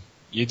 man,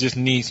 you just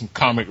need some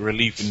comic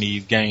relief in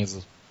these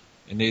games,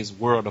 in this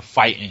world of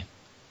fighting.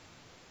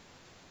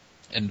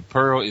 And the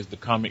Pearl is the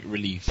comic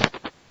relief.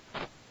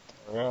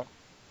 Yeah.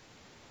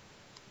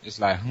 It's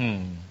like,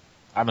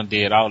 I done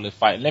did all this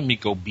fighting. Let me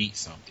go beat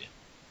something.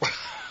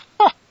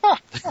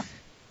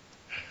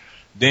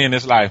 Then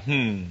it's like,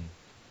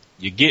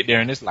 you get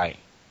there and it's like,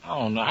 I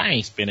don't know, I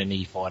ain't spending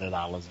these $40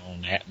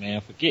 on that,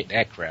 man. Forget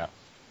that crap.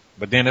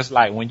 But then it's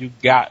like when you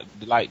got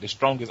like the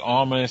strongest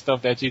armor and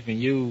stuff that you can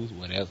use,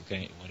 what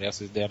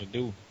else is there to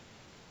do?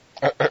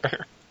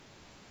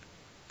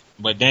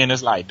 But then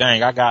it's like,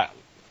 dang, I got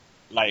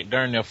like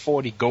during the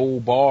 40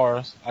 gold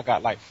bars, I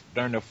got like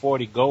during the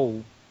 40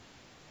 gold,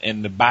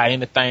 and to buy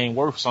anything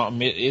worth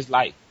something, it's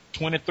like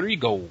 23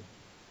 gold.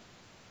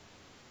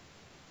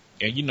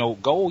 And you know,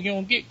 gold, you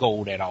don't get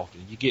gold that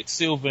often. You get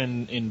silver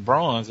and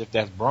bronze if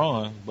that's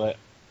bronze, but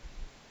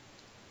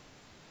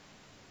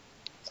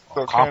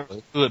So copper,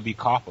 it could be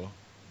copper.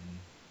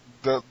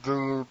 Does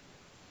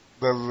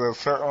a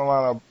certain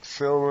amount of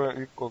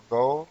silver equal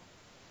gold?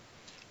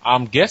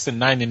 I'm guessing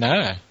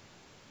 99.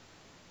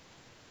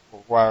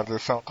 Why,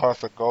 there's some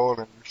cost of gold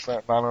and you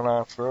spent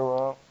 99 silver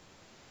on?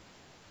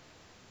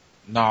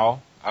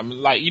 No, I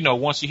mean, like, you know,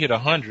 once you hit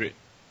 100,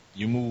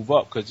 you move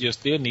up because you'll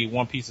still need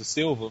one piece of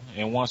silver,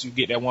 and once you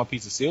get that one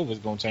piece of silver, it's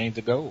gonna change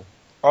to gold.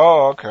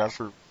 Oh, okay, I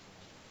see.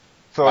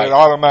 So like, it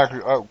automatically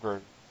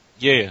upgrades.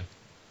 Yeah,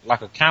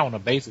 like a counter,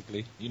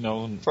 basically, you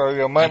know. So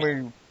your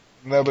money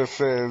never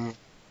says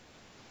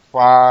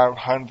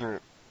 500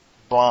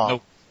 bronze.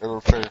 Nope.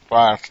 It'll say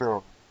 5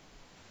 silver.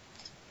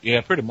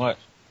 Yeah, pretty much.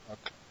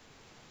 Okay.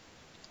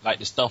 Like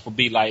the stuff will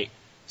be like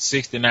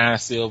 69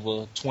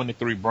 silver,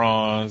 23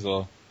 bronze,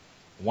 or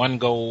 1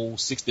 gold,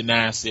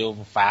 69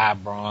 silver,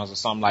 5 bronze, or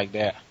something like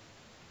that.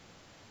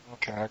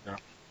 Okay, I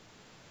got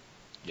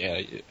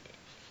it.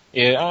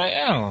 Yeah.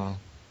 I don't know.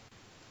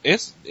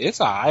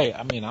 It's alright.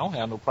 I mean, I don't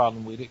have no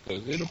problem with it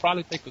because it'll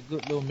probably take a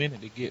good little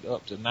minute to get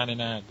up to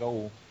 99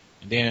 gold.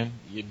 And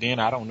then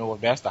I don't know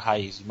if that's the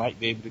highest. You might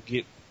be able to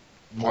get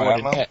more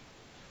than that.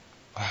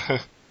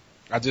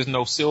 I just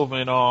know silver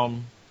and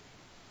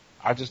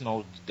I just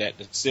know that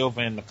the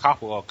silver and the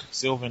copper, or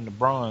silver and the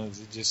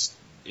bronze,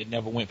 it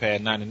never went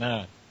past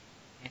 99.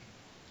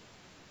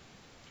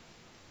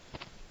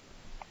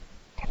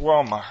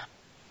 Well, my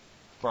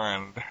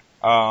friend,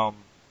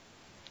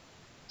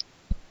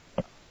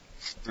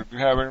 did you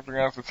have anything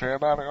else to say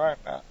about it right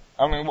now?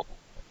 I mean,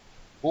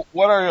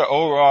 what are your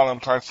overall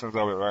impressions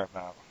of it right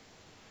now?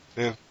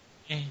 They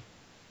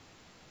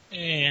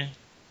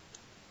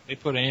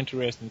put an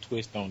interesting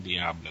twist on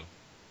Diablo.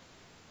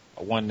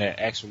 One that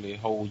actually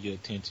holds your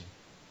attention.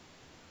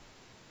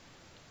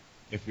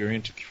 If you're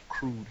into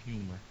crude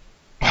humor.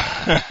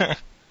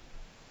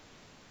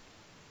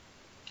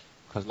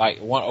 Cause like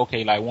one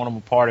of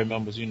my party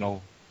members, you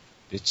know,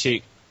 the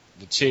chick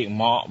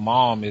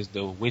mom is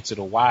the witch of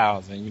the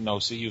wilds, and you know,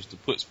 she used to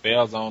put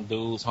spells on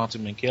dudes, hunt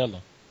them and kill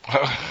them.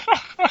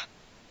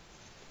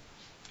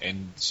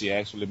 And she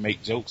actually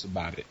make jokes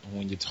about it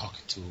when you're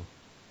talking to her.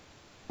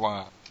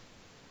 Wow.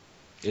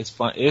 It's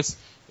fun. It's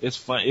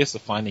fun. It's a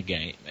funny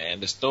game, man.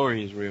 The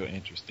story is real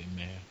interesting,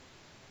 man.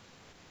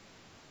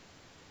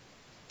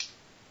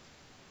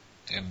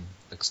 And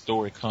the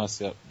story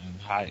concept and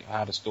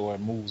how the story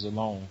moves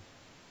along,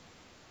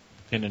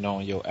 depending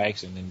on your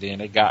action. And then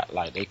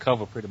they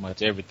cover pretty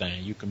much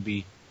everything. You can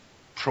be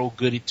pro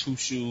goody two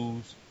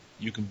shoes.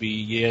 You can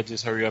be,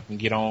 just hurry up and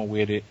get on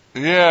with it.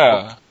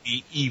 Yeah.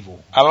 Be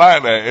evil. I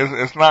like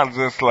that. It's not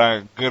just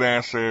like good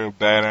answer,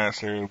 bad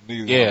answer,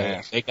 neither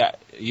answer.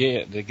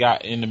 They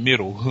got in the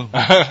middle.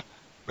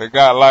 They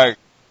got like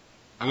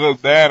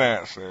good bad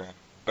answer,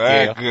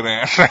 bad good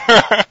answer.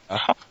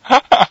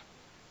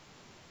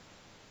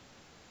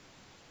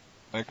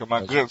 Making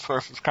my good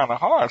choices kind of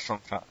hard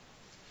sometimes.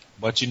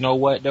 But you know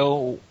what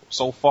though?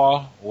 So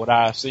far, what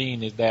I've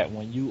seen is that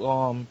when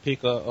you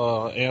pick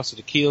a answer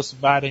to kill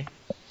somebody,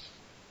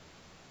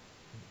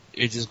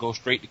 it just goes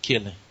straight to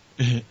killing.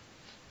 It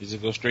just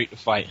goes straight to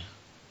fighting.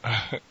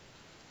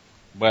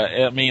 But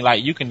I mean,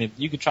 like you can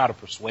try to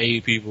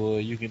persuade people,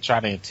 you can try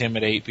to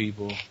intimidate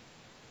people.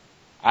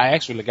 I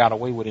actually got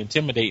away with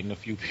intimidating a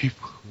few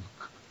people.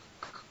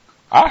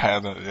 I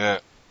haven't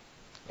yet.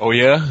 Oh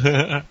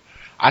yeah,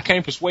 I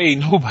can't persuade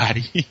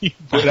nobody,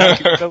 but I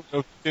can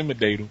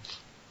intimidate them.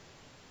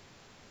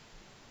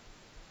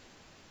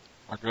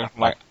 I guess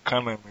like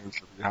cunning needs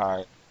to be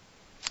high.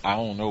 I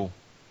don't know.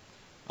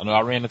 I know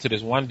I ran into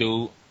this one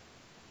dude.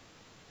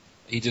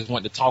 He just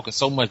went to talking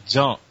so much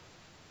junk,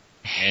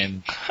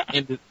 and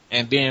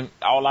then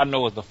all I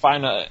know is the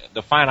final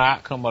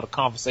outcome of the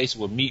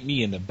conversation would meet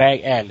me in the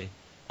back alley.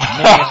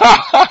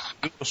 Man,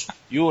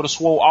 you would have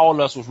swore all of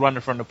us was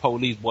running from the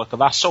police, boy, because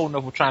I sure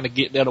enough was trying to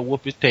get there to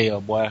whoop his tail,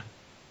 boy.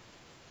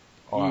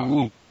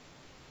 Wow.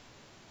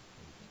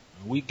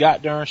 We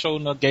got there and sure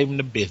enough gave him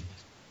the business.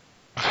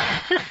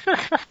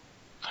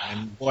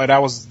 And boy,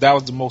 that was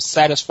the most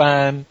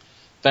satisfying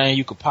thing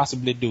you could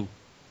possibly do.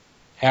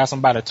 Have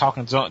somebody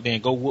talking junk,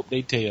 then go whoop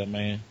their tail,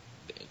 man.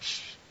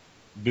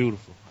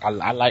 Beautiful. I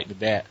liked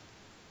that.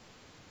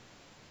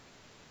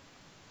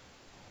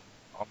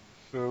 I'm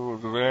sure it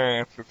was very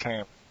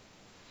entertaining.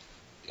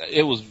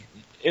 It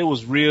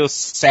was real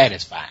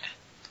satisfying.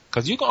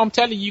 Cause I'm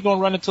telling you, you're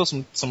gonna run into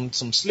some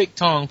slick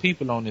tongue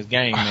people on this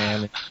game,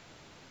 man.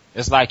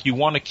 It's like you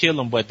want to kill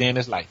them, but then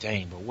it's like,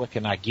 dang, but what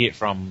can I get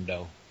from them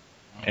though?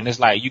 And it's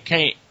like you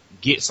can't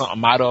get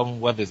something out of them,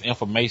 whether it's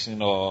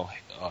information or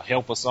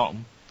help or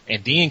something,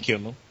 and then kill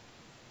them.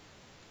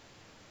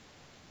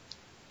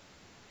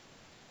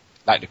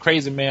 Like the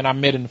crazy man I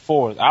met in the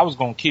forest, I was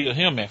gonna kill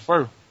him at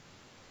first,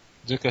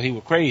 just cause he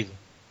was crazy.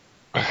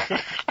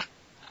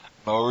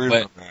 No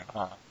reason, man.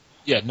 Huh?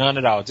 Yeah, none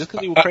at all. Just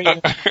cause he was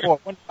crazy,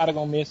 wasn't nobody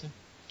gonna miss him.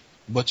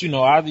 But he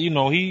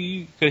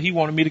cause he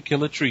wanted me to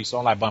kill a tree, so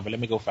I'm like, Bumpy, let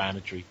me go find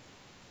a tree.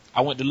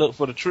 I went to look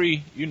for the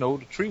tree. You know,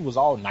 the tree was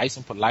all nice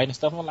and polite and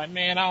stuff. I'm like,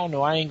 man, I don't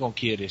know. I ain't gonna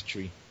kill this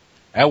tree.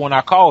 That's when I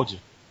called you.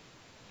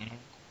 Mm-hmm.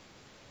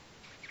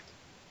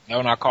 That's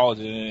when I called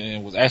you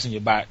and was asking you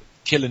about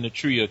killing the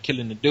tree or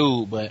killing the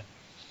dude. But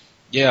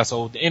yeah,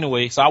 so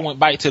anyway, so I went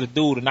back to the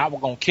dude and I was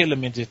gonna kill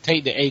him and just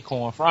take the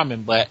acorn from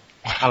him. But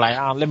I'm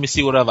like, let me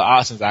see what other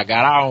options I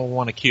got. I don't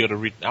want to kill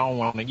I don't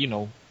want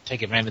to,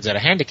 take advantage of the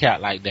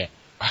handicap like that.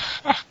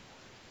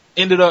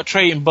 Ended up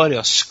trading Buddy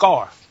a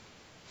scarf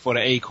for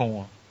the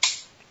acorn.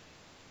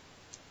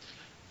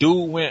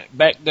 Dude went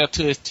back there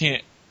to his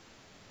tent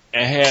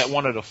and had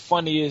one of the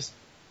funniest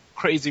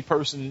crazy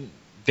person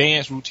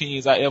dance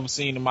routines I ever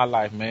seen in my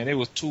life, man. It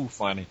was too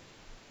funny.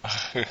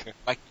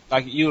 like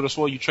you would have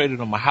swore you traded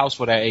him a house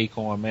for that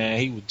acorn, man.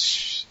 He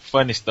was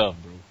funny stuff,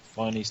 bro.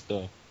 Funny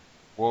stuff.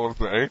 What was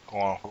the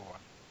acorn for?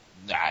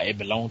 Nah, it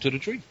belonged to the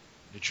tree.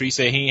 The tree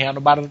said he ain't had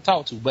nobody to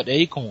talk to but the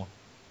acorn.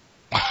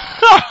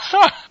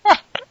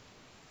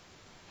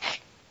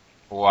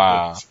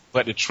 Wow.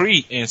 But the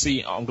tree, and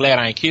see, I'm glad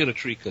I ain't killed the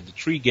tree because the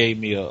tree gave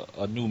me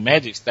a new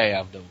magic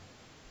staff though.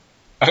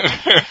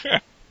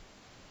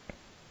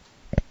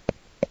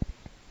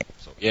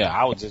 So yeah,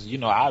 I was just,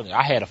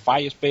 I had a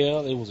fire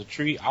spell. It was a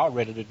tree. I was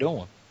ready to do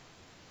it.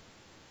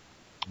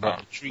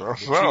 But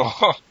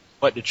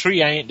the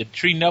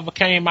tree never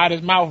came out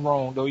his mouth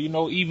wrong though. You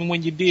know, even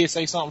when you did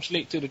say something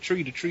slick to the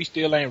tree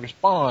still ain't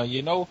respond.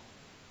 You know.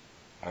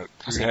 You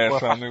had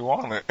something you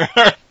wanted.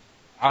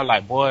 I was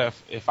like, boy,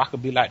 if I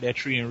could be like that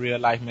tree in real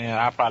life, man,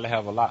 I'd probably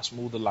have a lot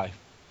smoother life.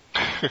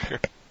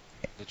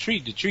 The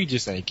tree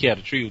just ain't care.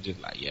 The tree was just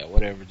like, yeah,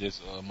 whatever.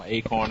 Just my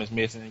acorn is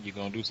missing. You're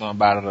gonna do something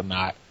about it or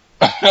not?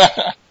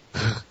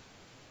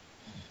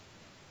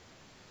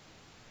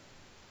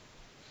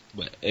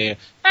 But I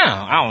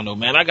don't know,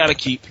 man. I gotta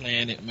keep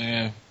playing it,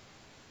 man.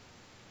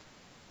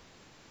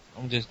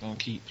 I'm just gonna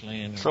keep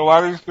playing it. So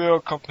why do you feel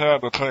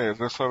compelled to play? Is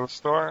this for the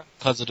story?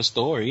 Because of the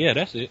story. Yeah,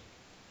 that's it.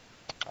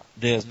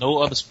 There's no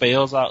other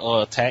spells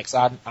or attacks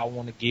I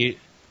want to get.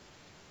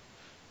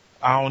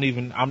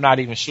 I'm not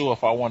even sure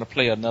if I want to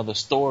play another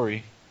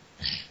story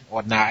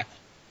or not.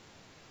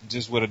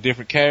 Just with a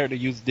different character,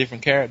 use a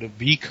different character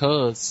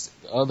because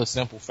the other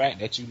simple fact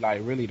that you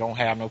like really don't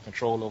have no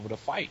control over the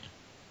fight.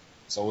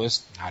 So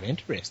it's not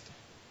interesting.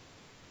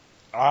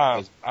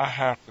 I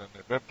have to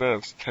admit, that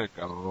does take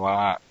a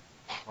lot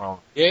from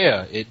it.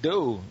 Yeah, it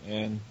do.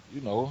 And,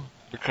 you know.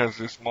 Because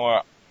it's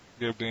more,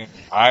 you're being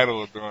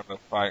idle during the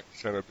fight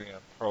instead of being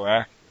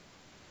proactive.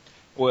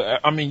 Well,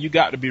 I mean, you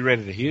got to be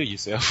ready to heal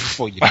yourself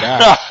before you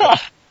die.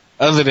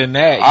 Other than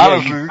that,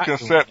 honestly, you can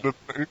set the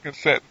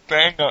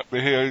thing up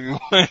to heal you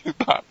when you're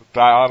about to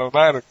die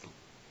automatically.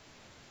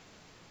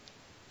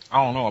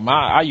 I don't know.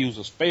 I use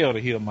a spell to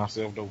heal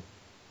myself though. You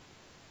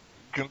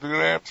can do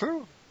that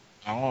too.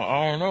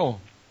 I don't know.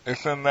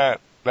 It's in that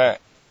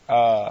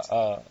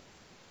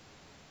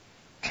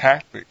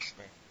tactics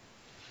thing.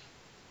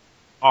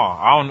 Oh,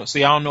 I don't know.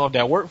 See, I don't know if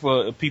that worked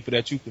for people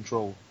that you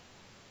control.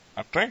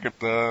 I think it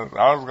does.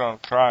 I was gonna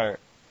try it.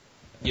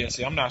 Yeah,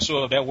 see, I'm not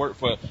sure if that worked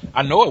for.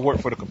 I know it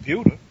worked for the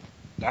computer.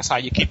 That's how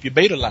you keep your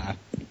beta alive.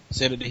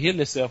 Set it to heal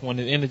itself when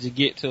the energy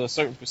get to a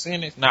certain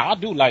percentage. Now, I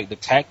do like the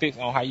tactics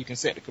on how you can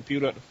set the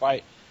computer up to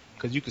fight,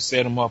 because you can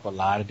set them up a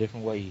lot of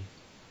different ways.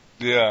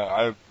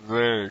 Yeah,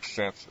 very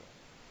extensive.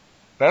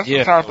 That's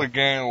the type of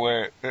game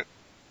where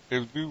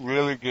if you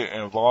really get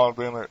involved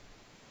in it,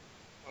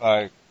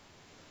 like,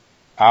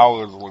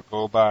 hours would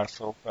go by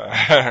so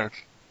fast.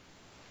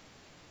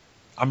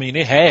 I mean,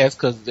 it has,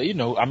 cause, you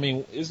know, I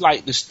mean, it's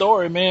like the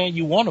story, man,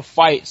 you want to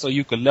fight so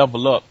you can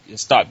level up and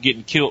stop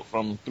getting killed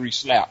from 3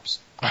 slaps.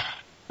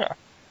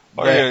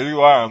 Yeah, you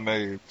are a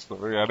mage,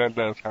 so yeah, that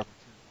does happen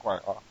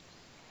quite often.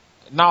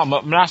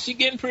 Now she's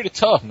getting pretty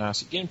tough now.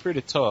 She's getting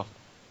pretty tough.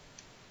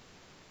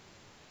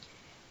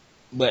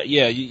 But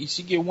yeah,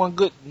 she get one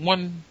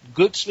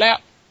good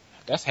slap,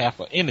 that's half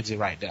her energy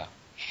right there.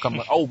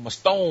 My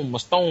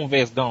stone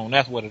vest gone,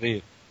 that's what it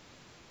is.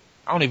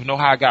 I don't even know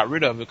how I got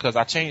rid of it because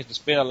I changed the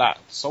spell out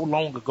so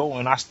long ago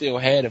and I still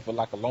had it for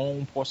like a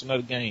long portion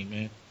of the game,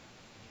 man.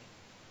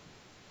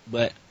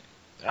 But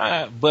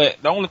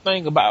the only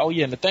thing about,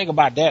 and the thing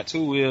about that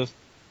too is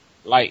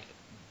like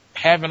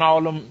having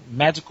all them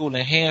magical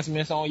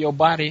enhancements on your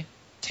body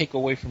take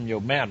away from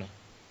your mana.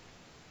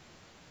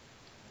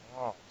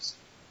 Oh.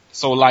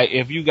 So like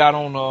if you got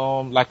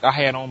on, like I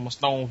had on my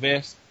stone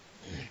vest,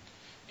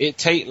 it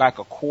take like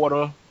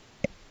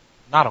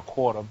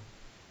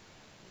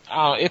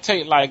it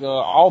take like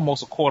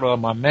almost a quarter of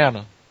my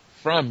mana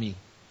from me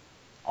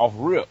off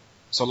rip.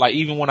 So like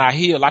even when I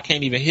heal, I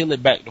can't even heal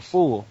it back to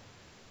full.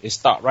 It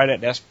stopped right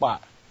at that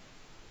spot.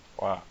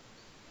 Wow.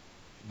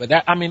 But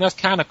that's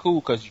kind of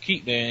cool because you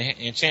keep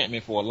the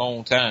enchantment for a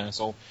long time.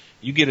 So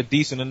you get a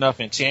decent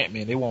enough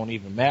enchantment, it won't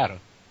even matter.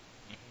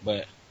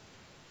 But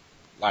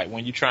like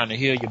when you're trying to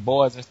heal your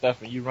boys and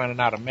stuff and you're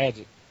running out of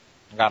magic,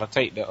 you gotta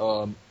take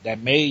that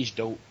mage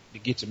dope to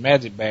get your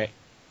magic back.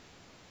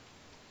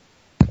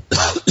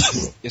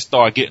 It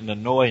start getting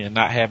annoying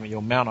not having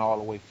your mana all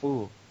the way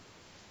full.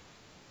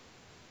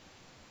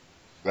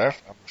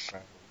 That's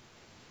understandable.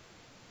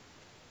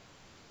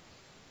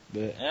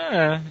 But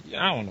I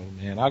don't know,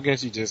 man. I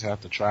guess you just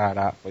have to try it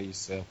out for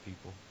yourself,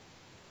 people.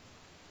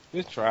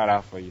 Just try it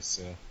out for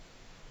yourself.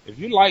 If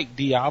you like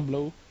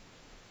Diablo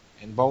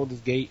and Baldur's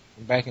Gate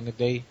from back in the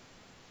day,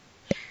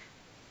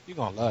 you're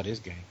gonna love this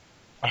game.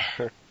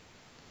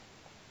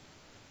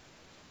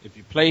 If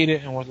you played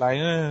it and was like,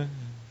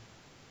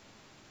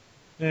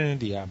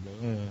 Diablo,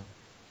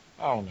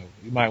 I don't know.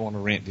 You might want to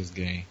rent this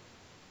game.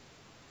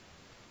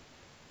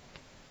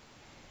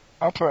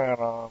 I'm playing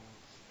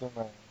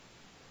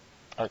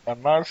a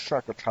nice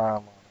chunk of time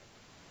on it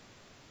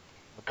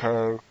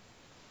because,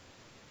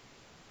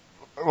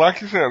 like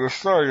you said, the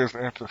story is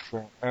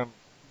interesting, and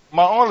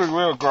my only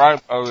real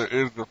gripe of it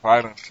is the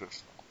fighting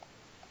system.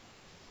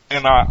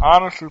 And I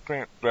honestly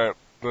think that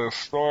the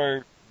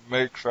story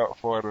makes up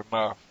for it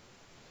enough.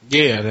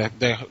 Yeah,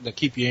 that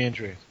keep your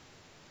interest.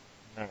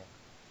 Yeah.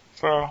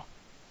 So,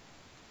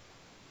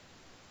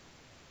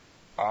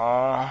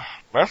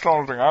 that's the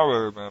only thing I've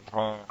really been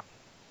playing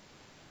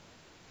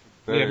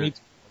today. Yeah, me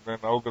too. And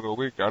then over the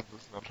week, I've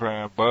just been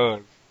playing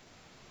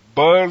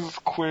Buzz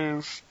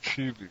Quiz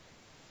TV.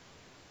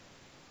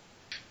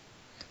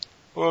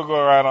 We'll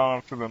go right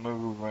on to the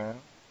news, man.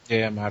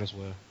 Yeah, might as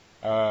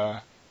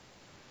well.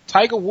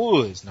 Tiger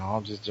Woods. No,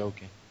 I'm just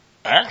joking.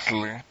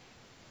 Actually,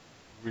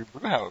 we do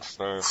have a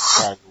story of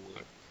Tiger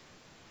Woods.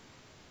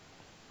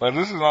 But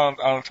this is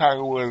on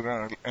Tiger Woods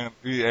and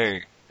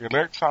EA.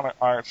 Electronic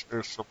Arts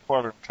is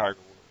supporting Tiger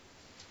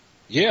Woods.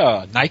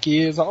 Yeah, Nike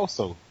is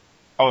also.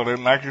 Oh, did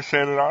Nike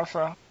say it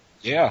also?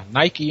 Yeah,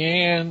 Nike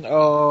and it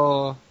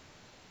was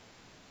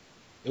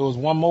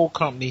one more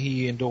company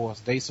he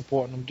endorsed. They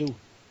supporting him too.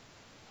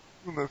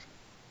 Who does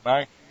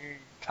Nike,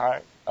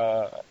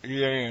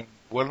 EA, and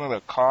wasn't it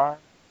a car?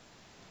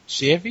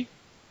 Chevy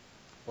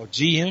or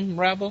GM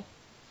rather,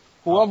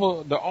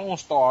 whoever the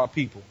OnStar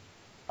people.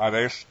 Are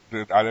they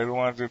the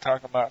ones you're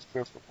talking about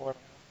still supporting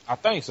him? I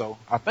think so.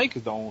 I think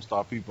it's the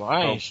OnStar people.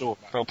 I ain't sure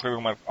about So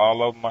pretty much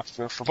all of them are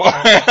still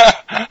supporting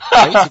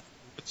it.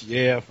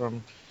 Yeah,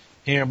 from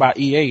hearing about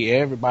EA,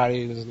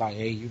 everybody is like,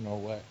 hey, you know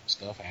what?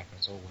 Stuff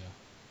happens. Oh well.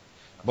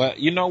 But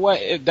you know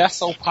what? That's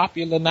so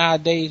popular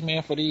nowadays,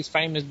 man, for these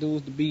famous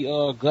dudes to be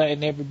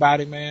gutting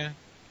everybody, man.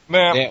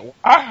 Man,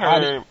 I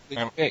heard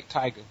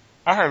Tiger.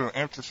 I heard an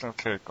interesting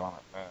take on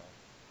it,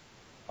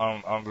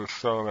 man. On this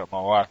show that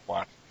my wife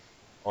watches,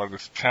 or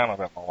this channel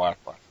that my wife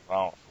watches. I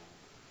don't know.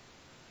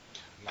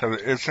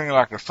 Because it seemed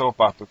like a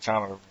soap opera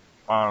channel to me,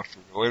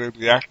 honestly. The way they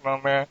be acting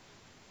on there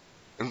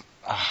is,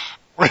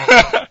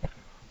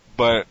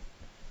 but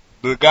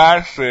the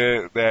guy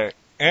said that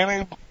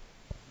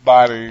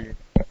anybody,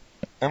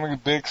 any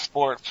big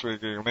sports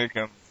figure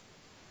making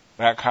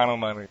that kind of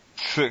money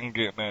shouldn't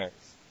get married.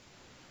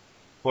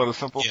 For the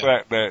simple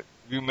fact that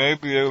you may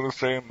be able to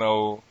say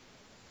no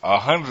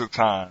 100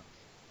 times.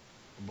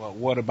 But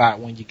what about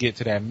when you get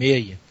to that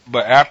million?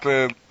 But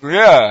after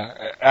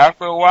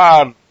a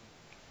while,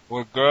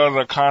 when girls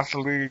are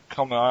constantly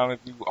coming on at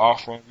you,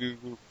 offering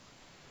you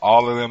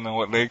all of them and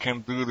what they can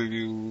do to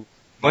you,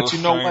 but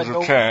you know what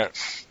though?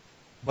 Attached.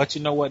 But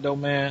you know what though,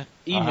 man?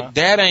 Even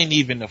that ain't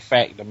even the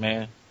factor,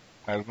 man.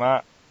 That's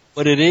not.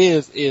 What it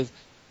is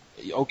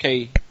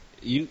okay.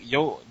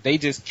 They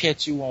just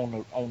catch you on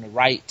the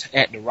right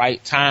at the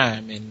right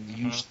time, and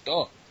you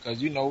stuck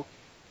because you know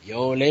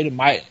your lady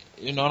might,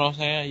 you know what I'm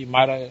saying? You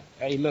might have,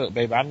 hey, look,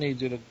 baby, I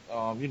need you to,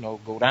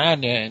 go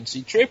down there and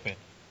she tripping.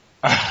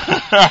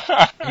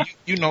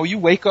 you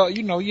wake up,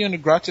 you're in a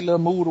grouchy little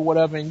mood or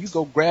whatever, and you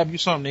go grab you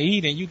something to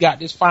eat, and you got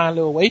this fine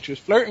little waitress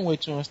flirting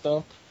with you and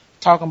stuff,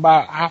 talking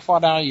about how far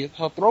down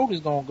her throat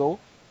is gonna go,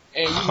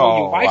 and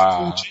your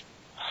wife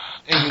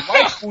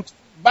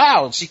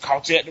bowed. She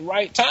caught you at the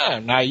right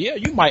time. Now, yeah,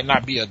 you might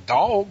not be a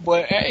dog,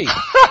 but hey,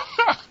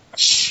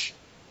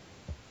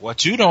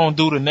 what you don't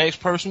do, the next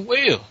person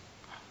will.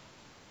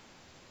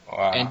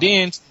 Wow. And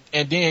then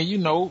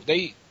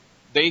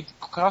they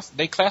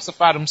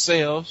classify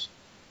themselves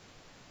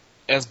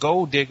as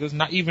gold diggers.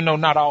 Not even though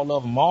not all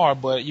of them are,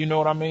 but you know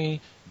what I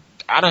mean.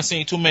 I done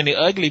seen too many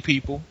ugly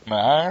people. Man,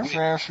 I ain't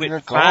saying she's a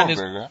gold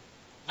digger.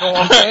 You know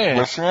what I'm saying?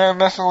 But she ain't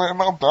messing with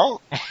no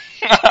dope.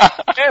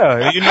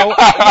 Yeah, look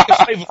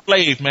at Flavor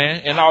Flav,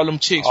 man, and all them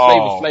chicks.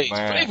 Flavor Flav.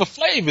 Flavor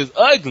Flav is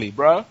ugly,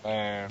 bro.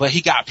 Man. But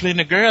he got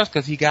plenty of girls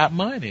because he got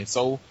money.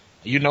 So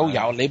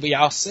y'all label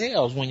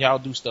yourselves when y'all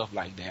do stuff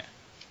like that.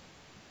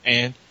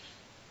 And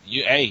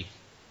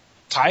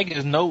Tiger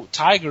is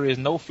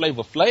no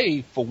Flavor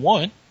Flav for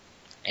one,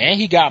 and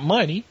he got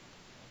money,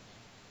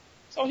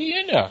 so he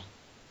in there.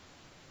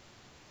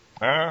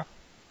 Yeah.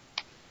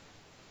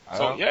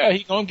 So yeah,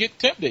 he gonna get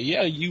tempted.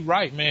 Yeah, you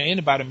right, man.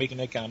 Anybody making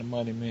that kind of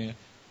money, man,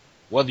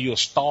 whether you're a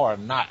star or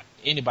not,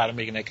 anybody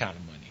making that kind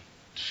of money,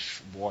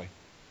 boy,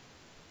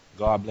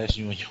 God bless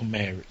you and your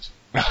marriage.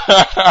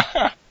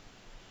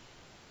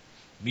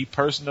 Me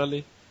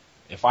personally,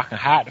 if I can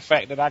hide the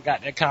fact that I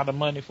got that kind of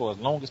money for as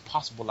long as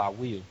possible, I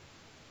will.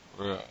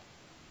 Yeah.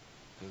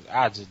 Cause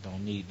I just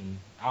don't need them.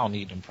 I don't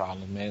need them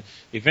problems, man.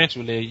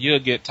 Eventually, you'll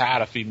get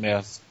tired of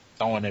females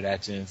throwing it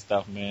at you and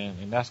stuff, man.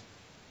 And that's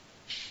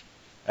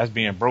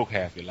being broke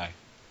half your life.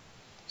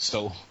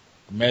 So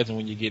imagine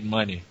when you get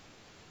money.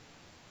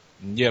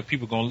 And yeah,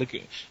 people gonna look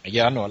at, and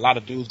yeah, I know a lot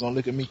of dudes gonna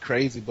look at me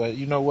crazy, but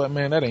you know what,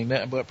 man? That ain't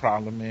nothing but a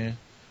problem, man.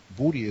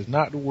 Booty is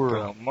not the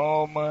world. The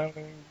more money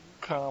you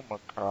come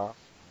across,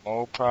 the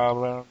more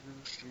problems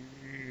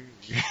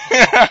you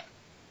see.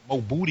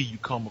 More booty you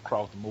come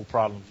across, the more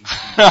problems you see.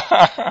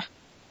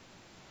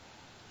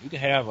 You can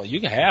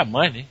have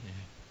money.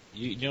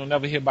 You don't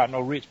never hear about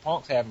no rich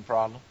punks having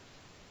problems,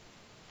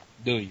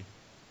 do you?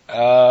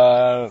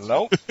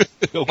 Nope.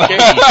 Okay.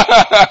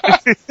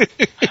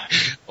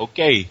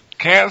 Okay.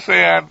 Can't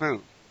say I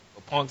do.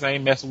 But punks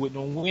ain't messing with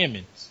no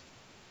women's.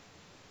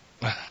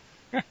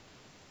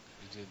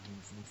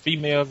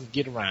 Females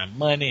get around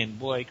money and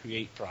boy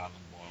create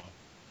problems,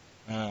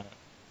 boy.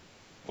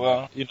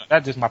 Well,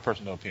 that's just my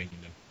personal opinion,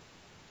 though.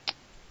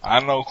 I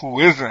know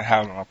who isn't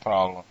having a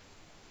problem.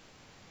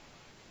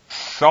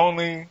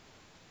 Sony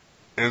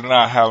is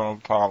not having a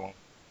problem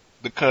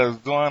because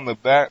during the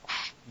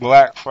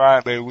Black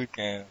Friday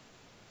weekend,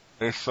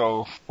 they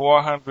sold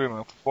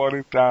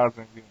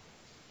 440,000 units.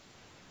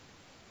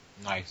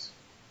 Nice.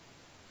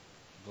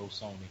 Go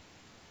Sony.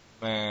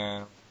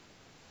 Man.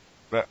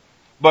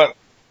 But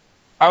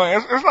I mean,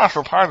 it's not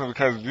surprising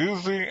because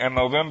usually in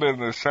November and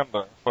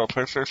December for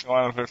PlayStation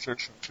 1 and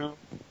PlayStation 2,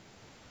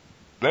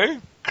 they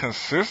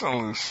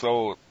consistently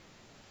sold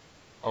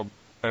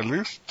at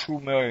least 2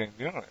 million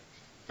units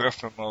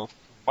just in those 2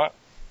 months.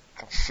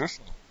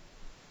 Consistently.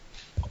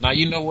 Now,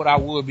 you know what I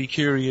would be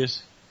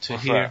curious to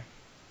What's hear?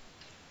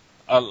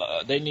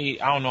 They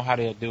need, I don't know how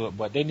they'll do it,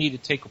 but they need to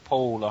take a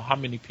poll of how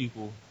many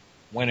people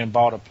went and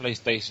bought a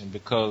PlayStation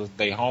because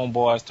they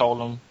homeboys told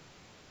them,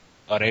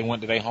 or they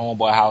went to their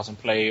homeboy house and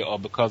played, or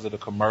because of the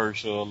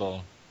commercial, or,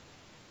 you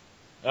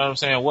know what I'm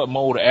saying? What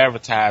mode of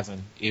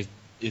advertising is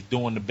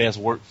doing the best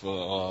work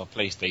for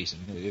PlayStation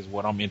is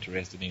what I'm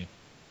interested in.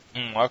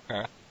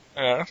 Okay.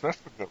 Yeah, that's a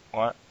good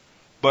point.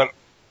 But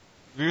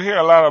you hear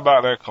a lot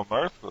about their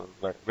commercials.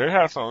 Like, they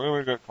have some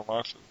really good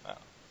commercials now.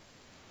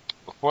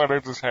 Before, they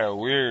just had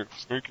weird,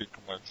 freaky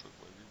commercials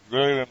where you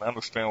really didn't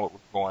understand what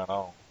was going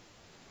on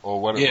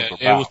or what it was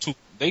about. Yeah, it was too.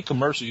 They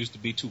commercial used to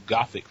be too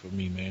gothic for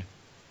me, man.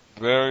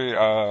 Very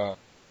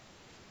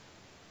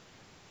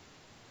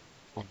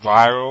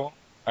viral,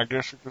 I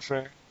guess you could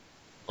say.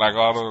 Like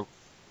all the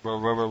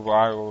little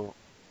viral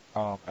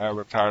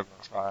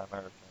advertisements and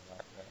everything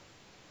like that.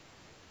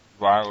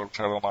 Viral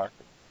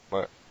telemarketing,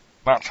 but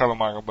not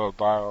telemarketing, but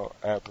viral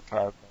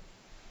advertising.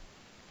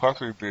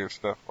 Puffy did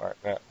stuff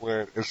like that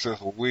where it's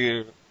just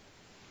weird,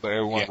 but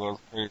everyone goes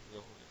crazy over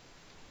it.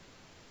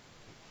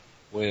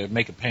 Where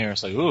make a parent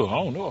say, "Oh,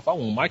 I don't know if I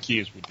want my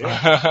kids with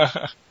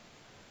that."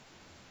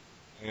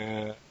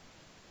 Yeah.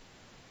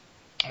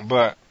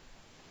 But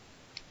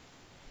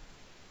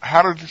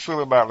how did you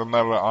feel about the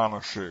Medal of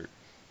Honor series?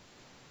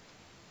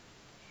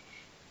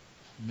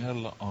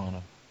 Medal of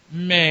Honor.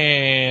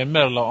 Man,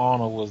 Medal of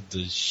Honor was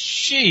the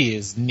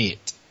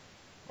shiznit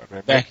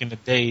back in the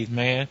days,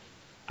 man.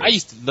 I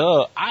used to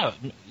love,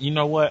 you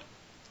know what?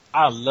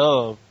 I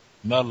love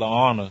Medal of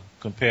Honor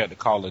compared to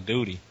Call of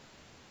Duty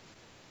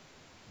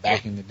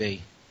back in the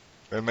day.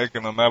 They're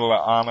making the Medal of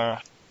Honor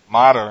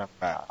modern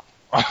now.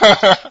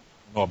 I don't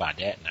know about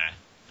that now.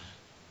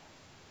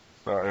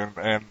 So,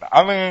 and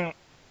I mean,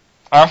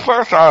 at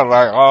first I was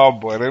like, oh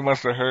boy, they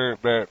must have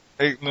heard that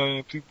 8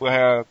 million people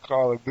had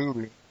Call of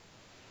Duty.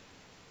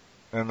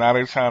 And now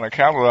they're trying to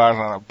capitalize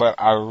on it. But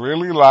I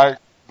really like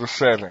the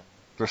setting.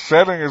 The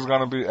setting is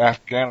going to be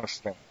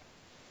Afghanistan.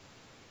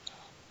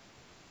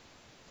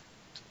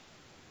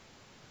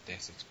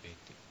 That's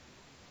expected.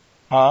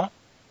 Huh?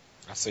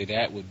 I say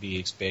that would be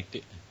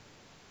expected.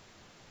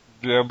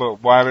 Yeah,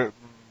 but why did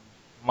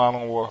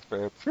Modern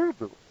Warfare 2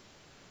 do it?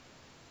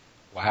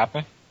 What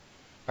happened?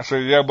 I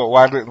said, yeah, but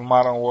why didn't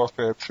Modern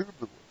Warfare 2 do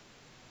it?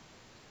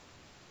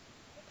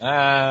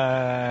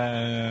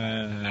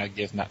 I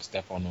guess not to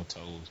step on no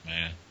toes,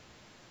 man.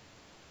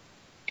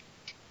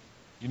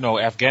 You know,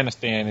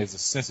 Afghanistan is a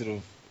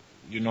sensitive,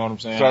 you know what I'm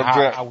saying?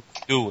 How would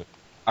you do it?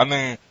 I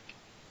mean,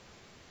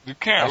 you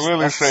can't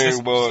really say,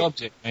 well,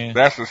 subject, man.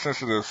 That's a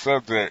sensitive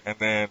subject, and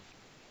then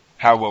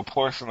have a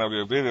portion of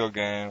your video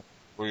game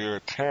where you're a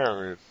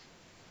terrorist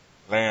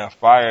laying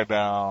fire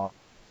down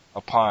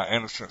upon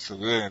innocent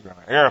civilians in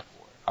an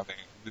airport. I mean,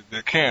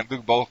 you can't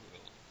do both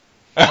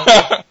of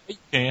those. You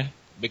can.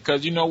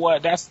 Because you know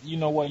what?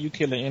 You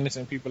killing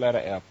innocent people at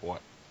an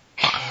airport.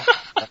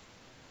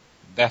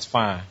 That's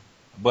fine.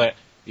 But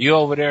you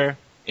over there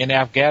in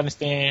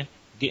Afghanistan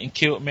getting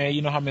killed, man.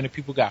 You know how many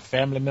people got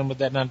family members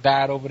that done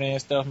died over there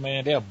and stuff,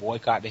 man? They'll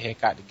boycott the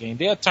heck out the game.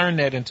 They'll turn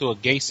that into a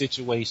gay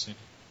situation.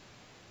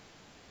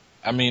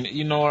 I mean,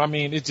 you know what I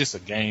mean? It's just a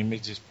game.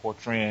 It's just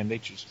portraying. They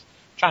just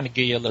trying to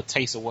give you a little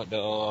taste of what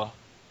the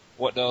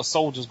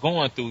soldiers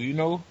going through, you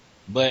know?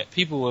 But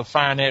people will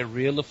find that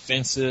real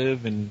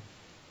offensive, and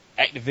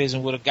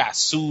Activision would have got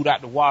sued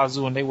out the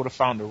wazoo, and they would have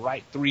found the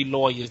right 3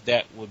 lawyers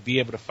that would be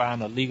able to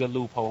find a legal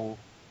loophole,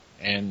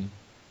 and,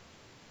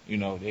 you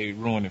know, they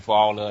ruined it for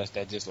all of us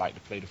that just like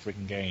to play the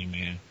freaking game,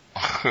 man.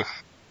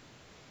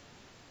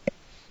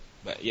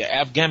 But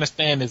yeah,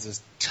 Afghanistan is a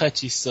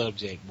touchy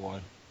subject, boy.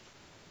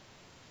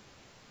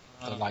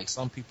 So, like,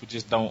 some people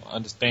just don't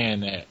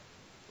understand that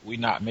we're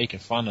not making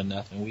fun of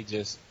nothing. We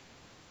just,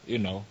 you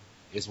know,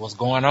 it's what's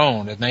going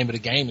on. The name of the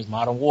game is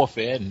Modern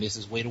Warfare, and this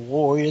is where the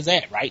war is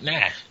at right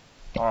now.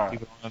 Right.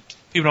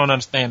 People don't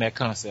understand that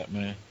concept,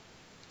 man.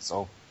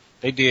 So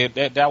they did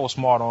that. That was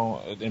smart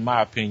on, in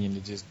my opinion,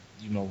 to just,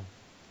 you know,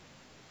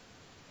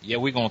 yeah,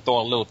 we're gonna throw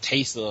a little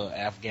taste of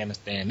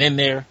Afghanistan in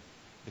there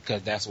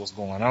because that's what's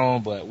going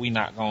on, but we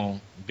not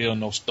gonna build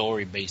no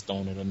story based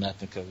on it or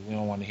nothing because we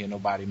don't want to hear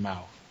nobody's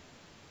mouth.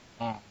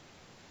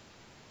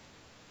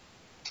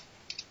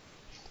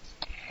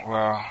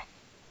 Well,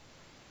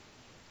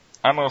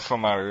 I know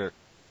somebody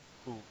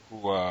who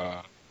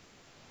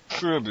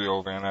should be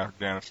over in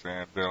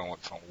Afghanistan dealing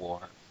with some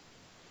war.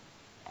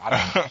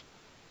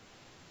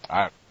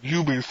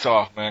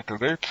 Ubisoft, man, cause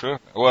they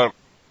tripping. Well,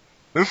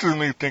 this is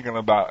me thinking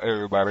about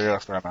everybody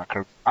else right now,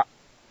 cause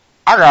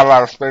I got a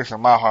lot of space in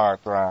my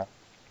hard drive.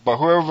 But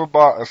whoever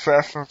bought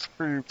Assassin's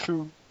Creed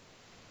 2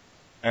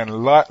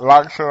 and locked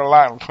to the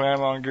lot and plan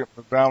on getting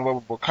the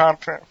downloadable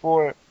content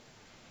for it,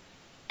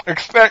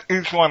 expect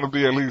each one to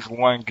be at least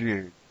 1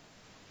 gig.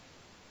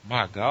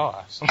 My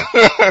gosh.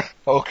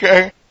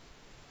 Okay?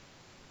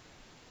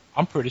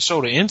 I'm pretty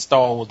sure the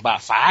install was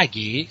about 5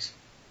 gigs.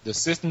 The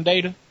system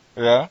data,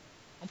 Yeah.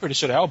 I'm pretty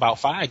sure that was about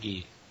 5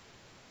 gigs.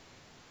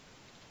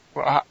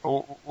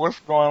 What's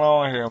going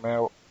on here,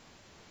 man?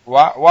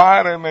 Why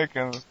are they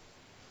making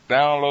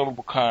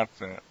downloadable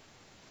content?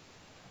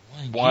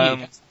 1 gig.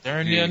 That's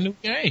darn near a new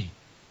game.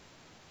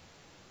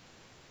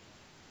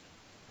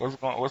 What's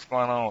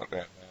going on with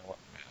that, man?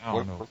 I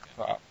don't know.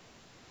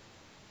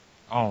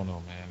 I don't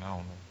know, man. I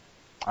don't know.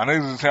 I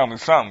need you to tell me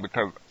something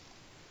because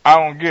I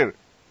don't get it.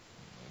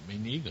 Me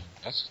neither.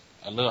 That's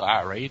a little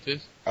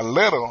outrageous. A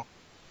little?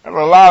 That's a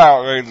lot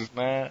outrageous,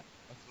 man.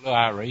 That's a little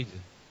outrageous.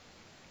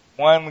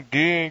 1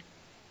 gig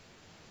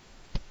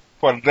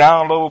for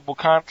downloadable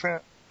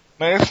content?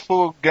 Man, it's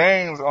full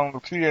games on the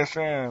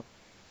PSN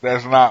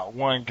that's not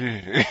 1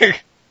 gig.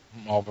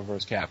 Marvel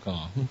vs.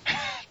 Capcom.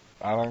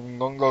 I ain't even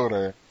gonna go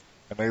there.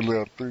 And they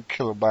little 3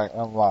 kilobyte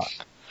unlock.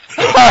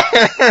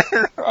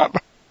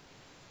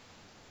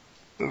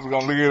 Just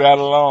gonna leave that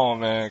alone,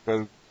 man,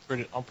 cause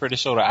I'm pretty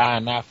sure the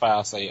INI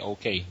file say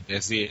okay.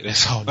 That's it.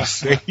 That's all it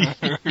say.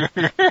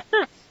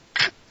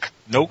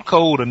 No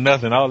code or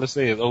nothing. All it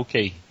says is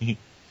okay. And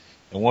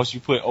once you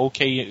put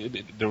okay,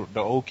 the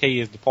okay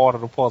is the part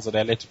of the puzzle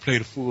that lets you play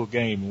the full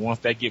game. And once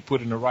that get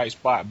put in the right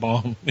spot,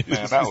 boom. Man,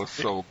 that was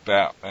so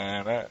bad,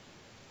 man.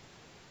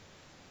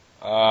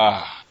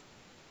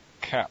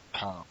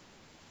 Capcom.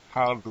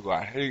 How do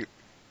I hate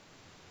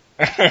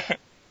it?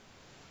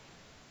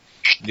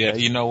 Yeah,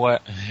 you know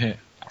what?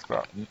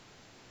 Sorry.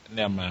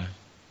 Never mind.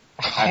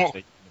 I'll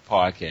tell you when the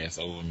podcast's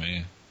over,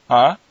 man.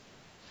 Huh?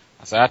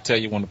 I said, I'll tell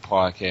you when the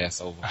podcast's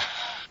over.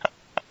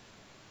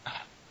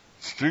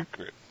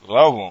 Secrets.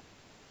 Love them.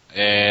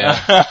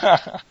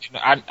 Yeah. You know,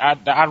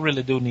 I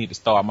really do need to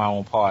start my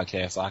own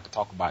podcast so I can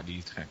talk about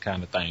these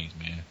kind of things,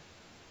 man.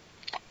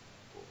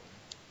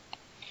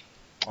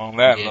 On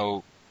that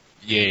note.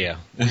 Yeah.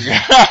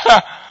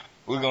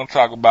 We're going to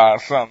talk about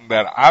something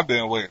that I've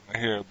been waiting to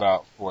hear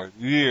about for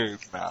years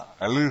now.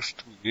 At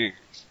least 2 years.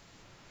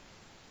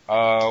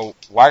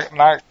 White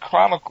Knight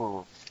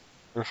Chronicles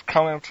is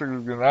coming to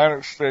the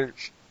United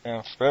States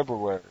in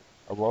February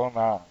of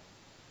 2009.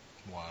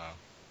 Wow.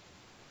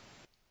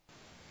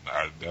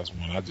 That's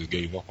one I just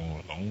gave up on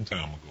a long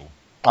time ago.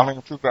 I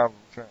mean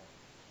 2010.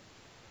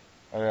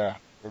 Yeah.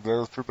 If there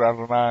was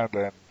 2009,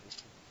 then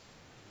it's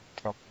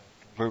something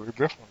completely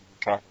different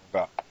we're talking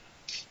about.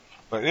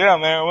 But yeah,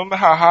 man, remember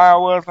how high I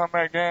was on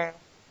that game?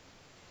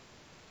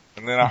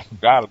 And then I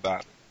forgot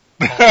about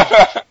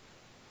it.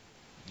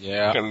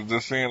 Yeah. Because it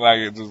just seemed like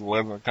it just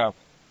wasn't coming.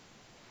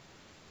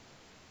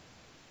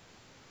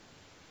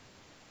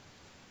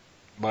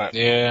 But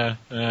yeah.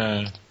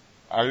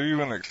 Are you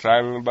even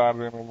excited about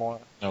it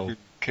anymore? No. Do you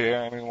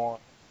care anymore?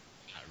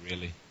 Not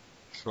really.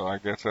 So I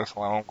guess that's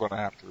why I'm going to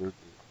have to review it.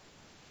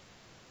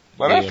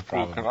 But yeah, that's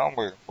cool because I'm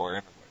waiting for it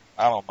anyway.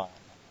 I don't mind.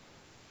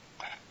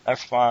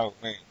 That's fine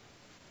with me.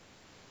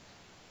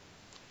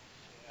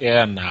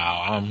 Yeah, no,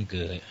 I'm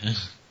good.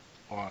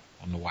 What?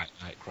 On the White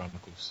Knight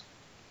Chronicles.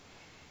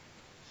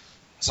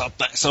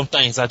 Some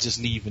things I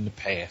just leave in the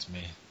past,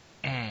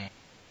 man.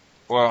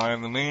 Well,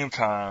 in the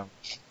meantime,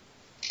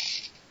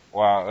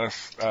 while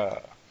us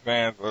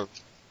fans of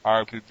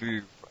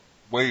RPGs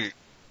wait, you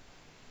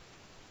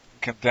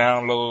can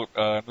download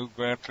a new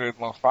Gran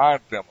Turismo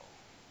 5 demo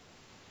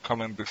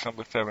coming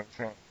December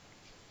 17th.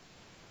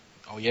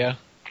 Oh, yeah?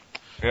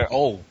 Yeah.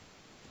 Oh,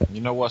 you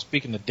know what?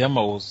 Speaking of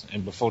demos,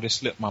 and before this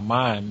slipped my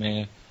mind,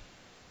 man,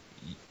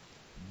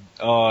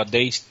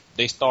 they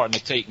starting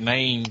to take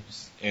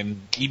names and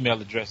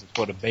email addresses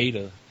for the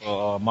beta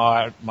for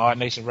Mod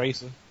Nation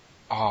Racer.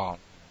 Oh.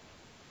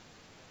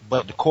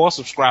 But the core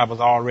subscribers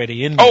are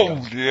already in there.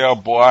 Oh, yeah,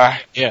 boy.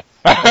 Yeah.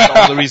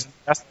 That's the reason.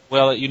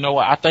 Well, you know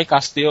what? I think I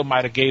still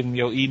might have gave them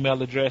your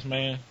email address,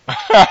 man.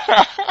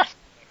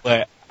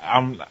 But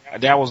I'm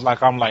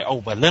like,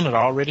 oh, but Leonard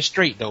already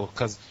straight though,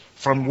 because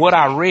from what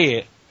I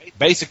read,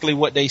 basically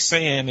what they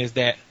saying is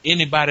that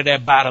anybody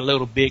that bought a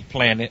Little Big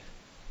Planet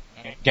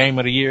Game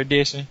of the Year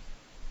edition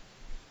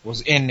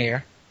was in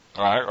there.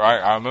 Right.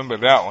 I remember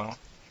that one.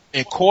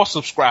 And core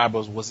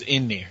subscribers was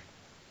in there.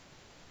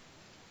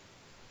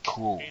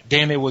 Cool.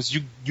 Then it was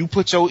you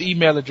put your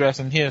email address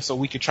in here so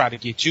we could try to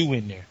get you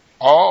in there.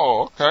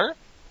 Oh, okay.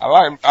 I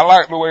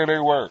like the way they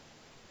work.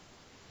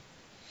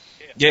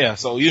 Yeah,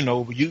 so you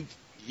know, you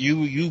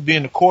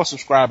being a core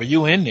subscriber,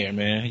 you in there,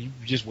 man. You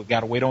just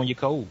gotta wait on your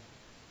code.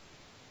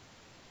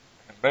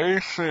 They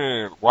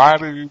said, why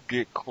do you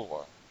get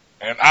core?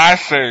 And I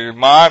say,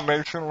 Mod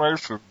Nation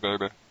Racers,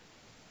 baby.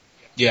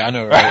 Yeah, I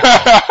know,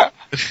 right?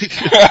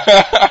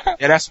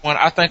 Yeah, that's one.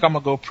 I think I'm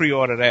gonna go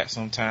pre-order that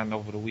sometime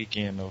over the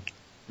weekend, or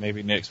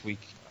maybe next week.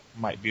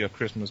 Might be a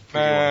Christmas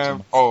pre-order.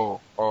 Man,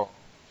 oh.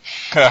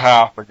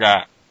 I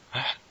forgot.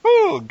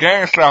 Ooh,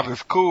 GameStop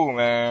is cool,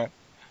 man.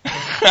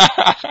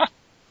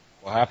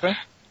 What happened?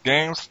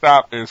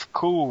 GameStop is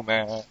cool,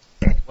 man.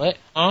 What?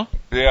 Huh?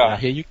 Yeah. Did I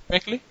hear you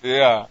correctly?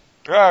 Yeah.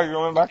 Yeah, you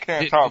remember, I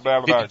can't talk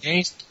bad about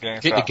GameStop.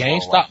 GameStop. Did the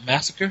GameStop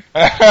massacre?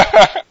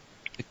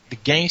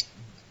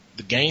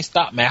 the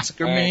GameStop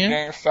massacre, man.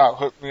 GameStop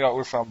hooked me up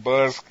with some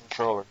Buzz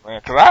controllers,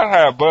 man. Cause I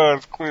had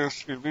Buzz Quiz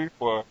TV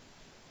for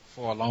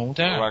a long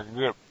time. like a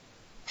good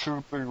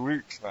 2-3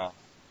 weeks now.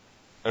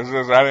 It's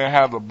just I didn't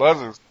have the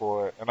buzzers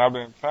for it, and I've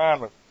been trying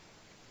to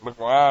look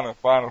around and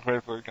find a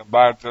place where you can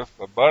buy just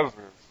the buzzers.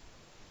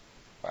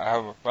 I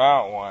haven't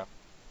found one.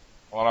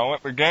 When I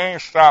went to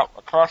GameStop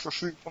across the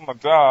street from my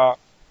job,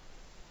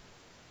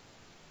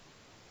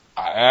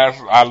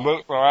 I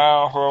looked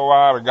around for a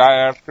while. The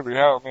guy asked could he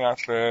help me. I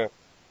said,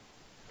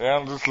 yeah,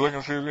 I'm just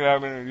looking to see if you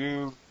have any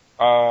used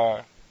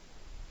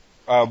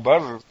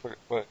buzzers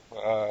for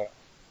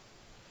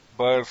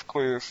Buzz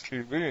Quiz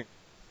TV.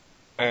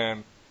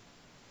 And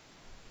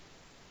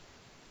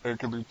it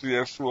could be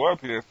PS2 or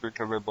PS3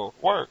 because they both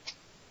work.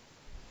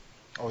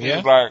 Oh He yeah.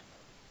 was like,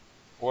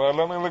 well,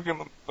 let me look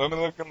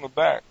in the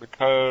back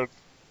because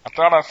I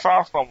thought I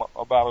saw some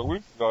about a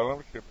week ago. Let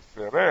me see if it's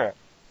still there.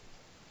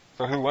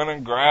 So he went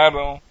and grabbed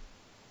them,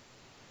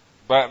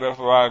 back there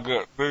for like a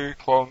good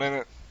 3-4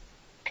 minutes,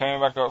 came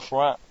back up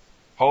front,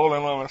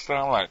 holding them and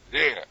stuff. I'm like,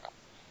 yeah,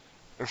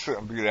 it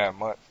shouldn't be that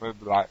much.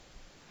 Maybe like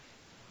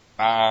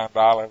 $9,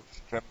 $10,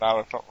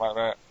 something like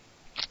that.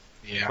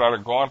 Yeah.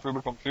 Started going through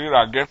the computer.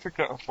 I guess he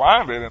couldn't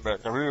find it in there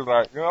because he was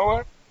like, you know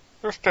what?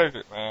 Just take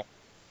it, man.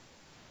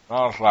 And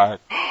I was like,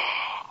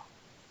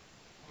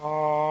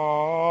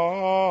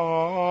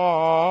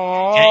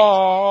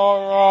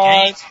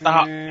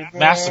 GameStop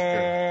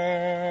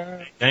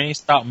massacre.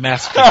 GameStop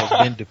massacre has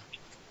been defeated.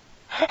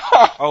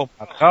 Oh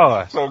my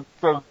God. So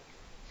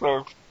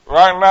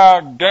right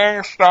now,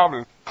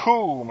 GameStop is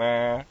cool,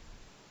 man.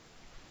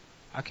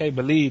 I can't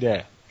believe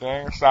that.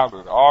 GameStop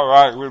is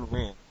alright with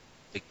me.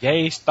 The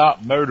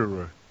GameStop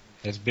murderer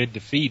has been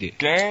defeated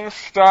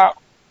GameStop.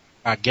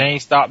 by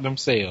GameStop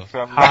themselves.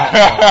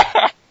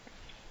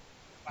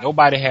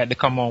 Nobody had to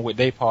come on with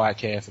their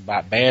podcast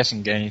about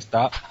bashing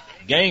GameStop.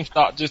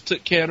 GameStop just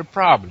took care of the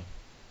problem.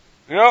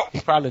 Yep.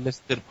 He probably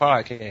listened to the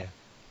podcast.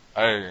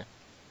 Hey,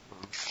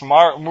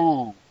 smart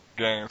move,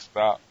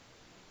 GameStop.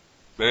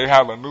 They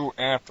have a new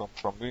anthem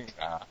from me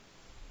now.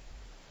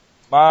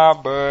 My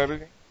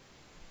buddy,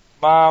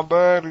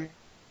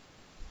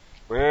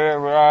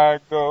 wherever I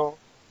go,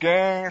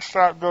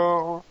 GameStop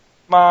goes,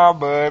 my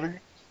buddy.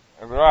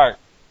 That's right.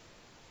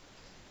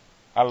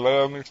 I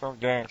love me some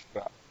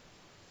GameStop.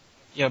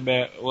 Yeah,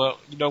 man. Well,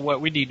 you know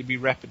what? We need to be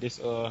wrapping this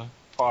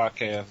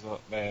podcast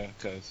up, man,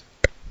 because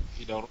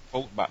the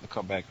folks about to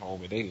come back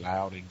home and they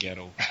loud and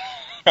ghetto.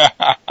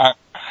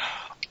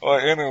 Well,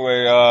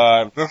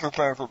 anyway, this is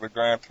things with the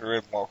Gran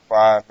Turismo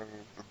 5 news.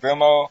 The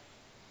demo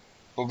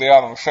will be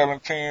out on the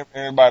 17th.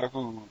 Anybody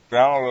who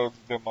downloads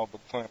the demo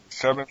between the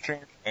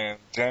 17th and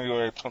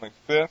January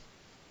 25th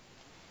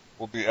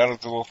will be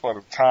eligible for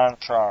the time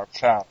trial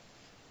challenge.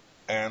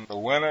 And the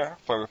winner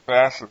for the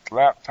fastest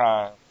lap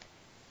time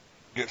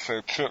gets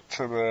a trip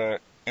to the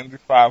Indy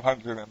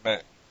 500 in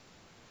May.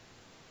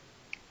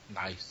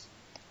 Nice.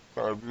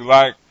 So if you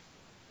like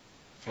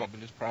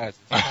Fabulous prizes.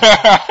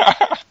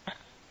 I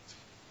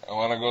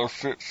want to go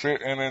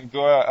sit and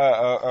enjoy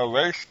a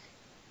race,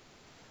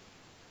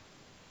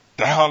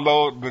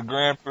 download the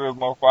Gran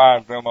Turismo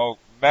 5 demo,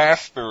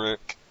 master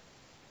it,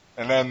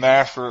 and then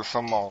master it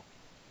some more.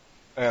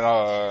 And,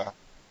 if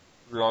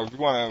you want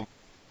to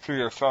see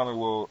if Sony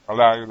will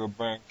allow you to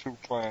bring 2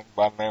 friends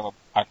by the name of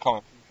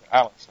Iconic Peace and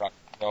Alex,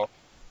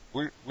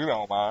 we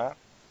don't mind.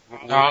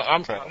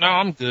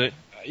 I'm good.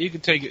 You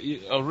can take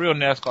it. A real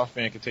NASCAR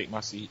fan can take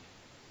my seat.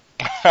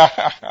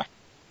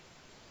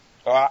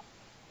 Well,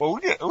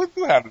 we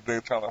do have the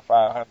Daytona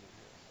 500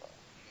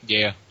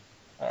 here.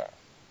 Yeah.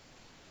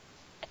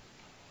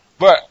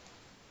 But,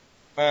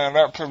 man,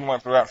 that pretty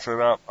much wraps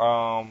it up.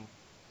 One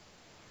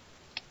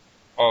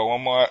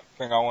more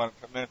thing I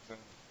wanted to mention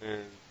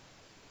is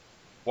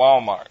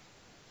Walmart.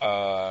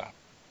 I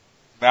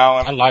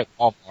like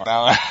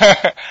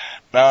Walmart.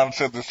 Now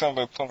until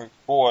December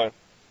 24th,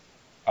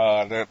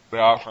 they're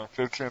offering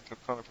 15 to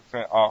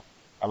 20% off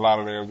a lot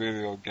of their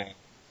video games.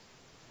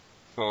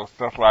 So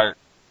stuff like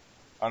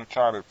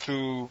Uncharted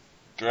 2,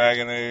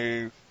 Dragon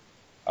Age,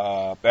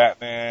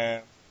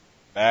 Batman,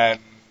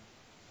 Madden,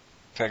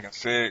 Tekken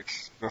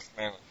 6, just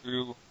to name a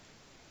few.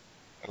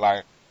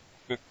 Like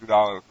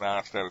 $50 now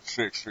instead of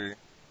 $60.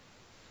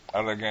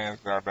 Other games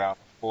are down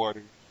to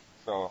 $40.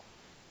 So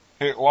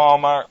hit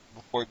Walmart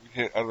before you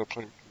hit other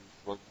places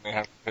where you may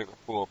have to pay the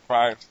full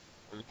price.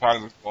 Or you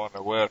probably just go on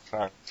their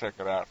website and check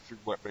it out, see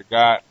what they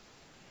got.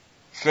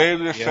 Save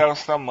yourself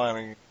some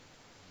money.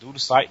 Do the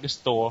site to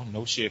store,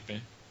 no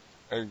shipping.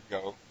 There you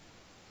go.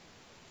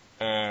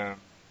 And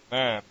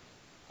man,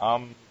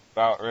 I'm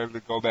about ready to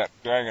go back to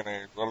Dragon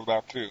Age. What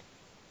about you?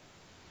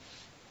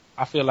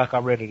 I feel like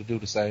I'm ready to do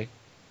the same.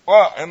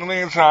 Well, in the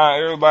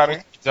meantime,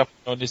 everybody. Up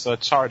on this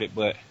Uncharted,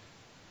 but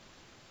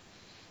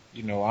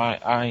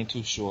I ain't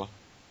too sure.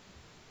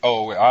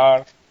 Oh, with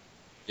Oz?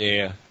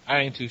 Yeah,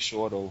 I ain't too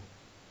sure though.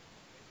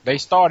 They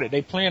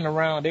were playing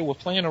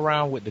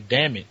around with the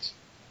damage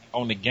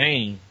on the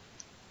game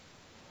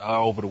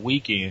over the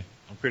weekend.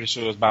 I'm pretty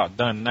sure it's about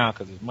done now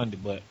because it's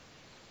Monday,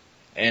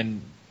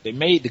 and they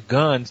made the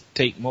guns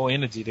take more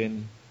energy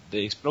than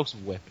the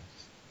explosive weapons.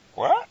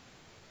 What?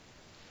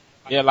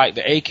 Yeah, like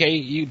the AK,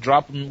 you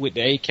drop them with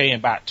the AK in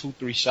about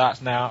 2-3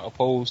 shots now,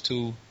 opposed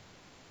to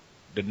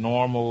the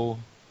normal,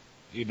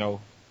 you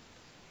know,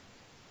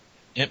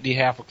 empty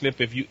half a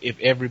clip if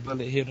every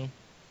bullet hit them.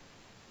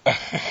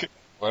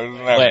 Well,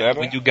 isn't that better?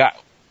 When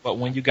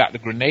you got the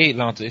grenade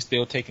launcher, it's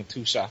still taking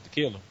 2 shots to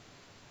kill them.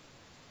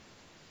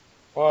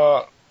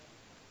 Well,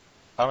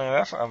 I mean,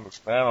 that's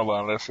understandable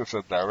unless it's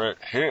a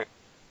direct hit.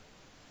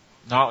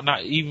 No,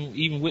 not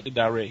even with the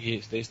direct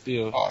hits, they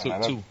still took 2.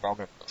 That don't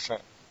make no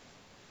sense.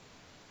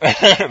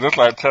 Just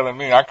like telling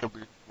me I could be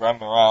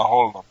running around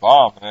holding a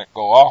bomb and it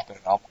go off and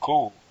I'm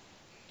cool.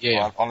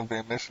 Yeah. The only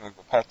thing missing is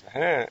a patch of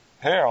hair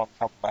on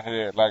top of my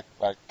head, like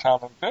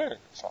Tom and Jerry or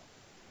something.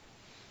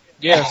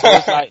 Yeah, so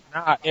it's like,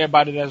 nah,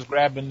 everybody that's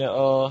grabbing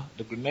the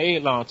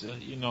grenade launcher,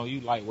 you know, you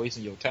like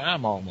wasting your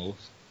time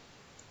almost.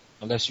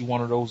 Unless you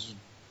one of those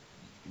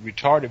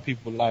retarded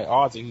people like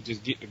Ozzy who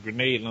just get the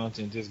grenade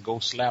launcher and just go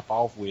slap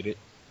off with it.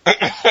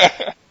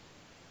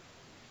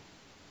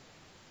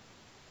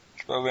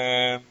 So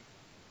then,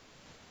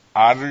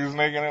 Ozzy's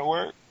making it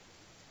work?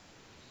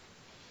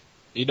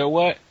 You know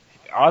what?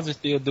 Ozzy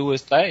still do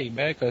his thing,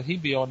 man, cause he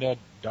be on there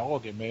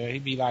dogging, man. He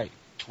be like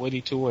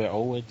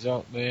 22-0 and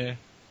jump, man.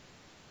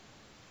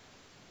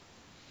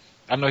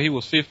 I know he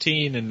was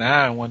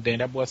 15-9 one day,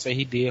 and that boy say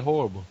he did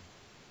horrible.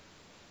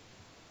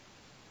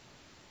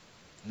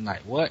 I'm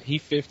like, what? He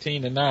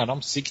 15-9.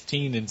 I'm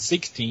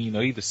 16-16,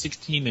 or either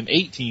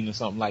 16-18 or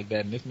something like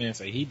that. And this man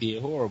say he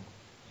did horrible.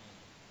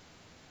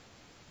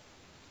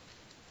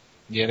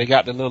 Yeah, they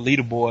got the little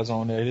leaderboards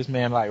on there. This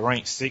man like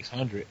ranked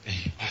 600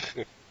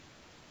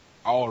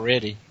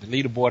 already. The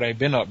leaderboard ain't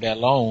been up that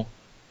long.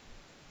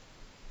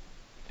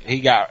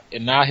 And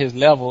now his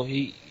level,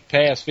 he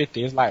passed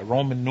 50. It's like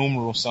Roman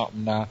numeral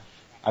something now.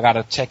 I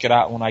gotta check it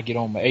out when I get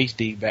on my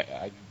HD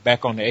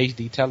back on the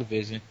HD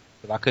television.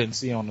 Because I couldn't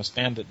see on the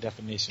standard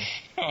definition.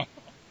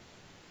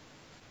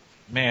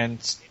 Man,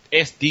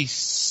 SD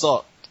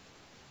sucked.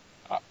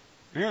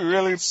 You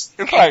really, it's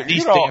like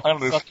you don't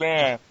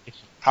understand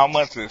how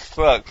much it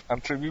sucks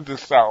until you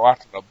just start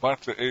watching a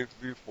bunch of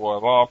HD for a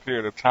long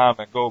period of time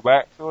and go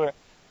back to it.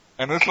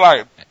 And it's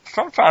like,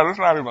 sometimes it's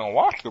not even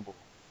watchable.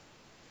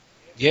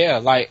 Yeah,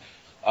 like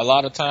a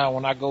lot of time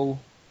when I go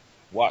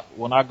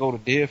to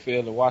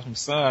Deerfield to watch my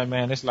son,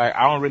 man, it's like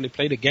I don't really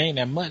play the game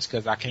that much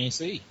because I can't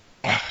see.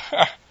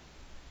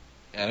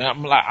 And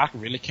I'm like, I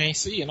really can't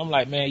see. And I'm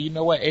like, man, you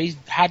know what?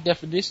 High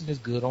definition is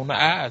good on the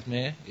eyes,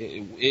 man.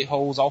 It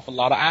holds off a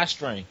lot of eye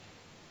strain.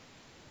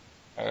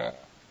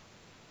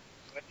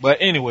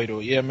 But anyway, though,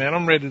 yeah, man,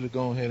 I'm ready to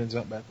go ahead and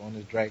jump back on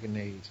this Dragon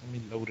Age. Let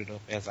me load it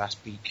up as I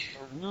speak.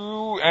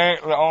 You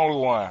ain't the only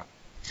one.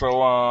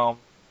 So,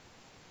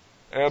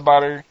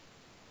 everybody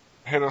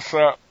hit us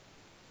up.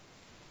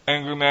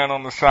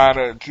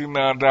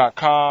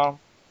 angrymanontheside@gmail.com.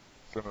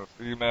 Send us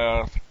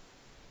emails,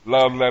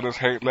 love letters,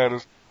 hate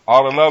letters.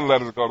 All the love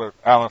letters go to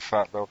Alan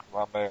Shot though,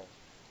 cause I'm mad.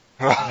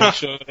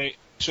 Make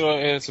sure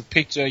it's a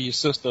picture of your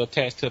sister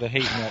attached to the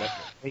hate letter.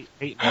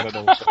 Hate letter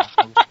though, so I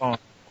can respond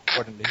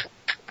accordingly.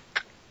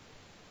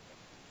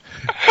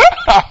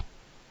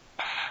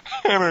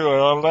 Anyway,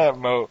 on that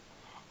note,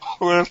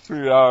 we'll see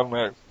y'all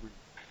next week.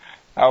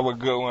 Have a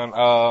good one.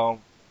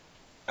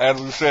 As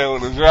we said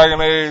with the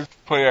Dragon Age,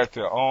 play at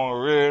your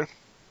own risk.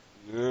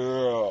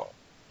 Yeah.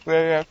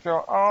 Play at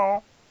your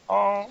own.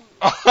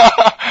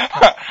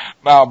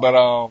 Nah, but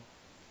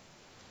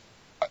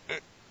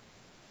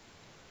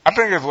I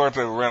think it's worth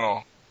a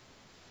rental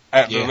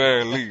at the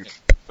very least,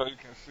 so you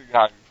can see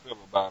how you feel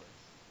about it.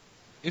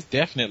 It's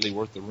definitely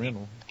worth the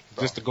rental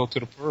just to go to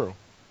the Pearl.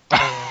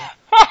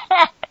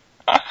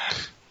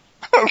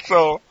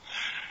 So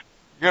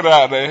get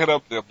out there, hit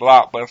up your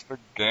Blockbuster,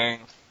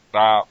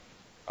 GameStop,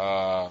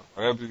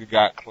 whatever you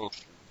got close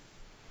to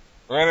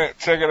you. Rent it,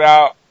 check it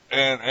out,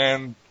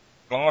 and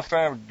you know what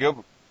I'm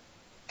saying,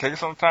 take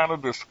some time to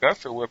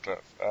discuss it with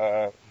us.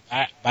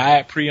 Buy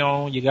it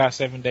pre-owned, you got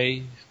 7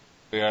 days.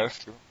 Yeah, that's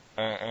true.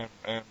 And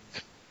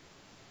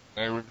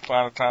maybe we can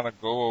find a time to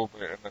go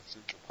over it in the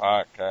future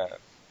podcast.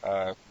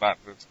 If not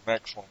this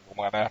next one, the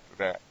one after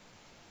that.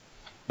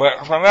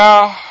 But for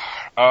now,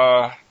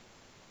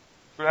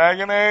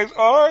 Dragon Age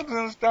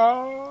Origins,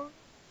 dog.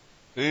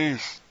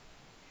 Peace.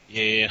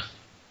 Yeah.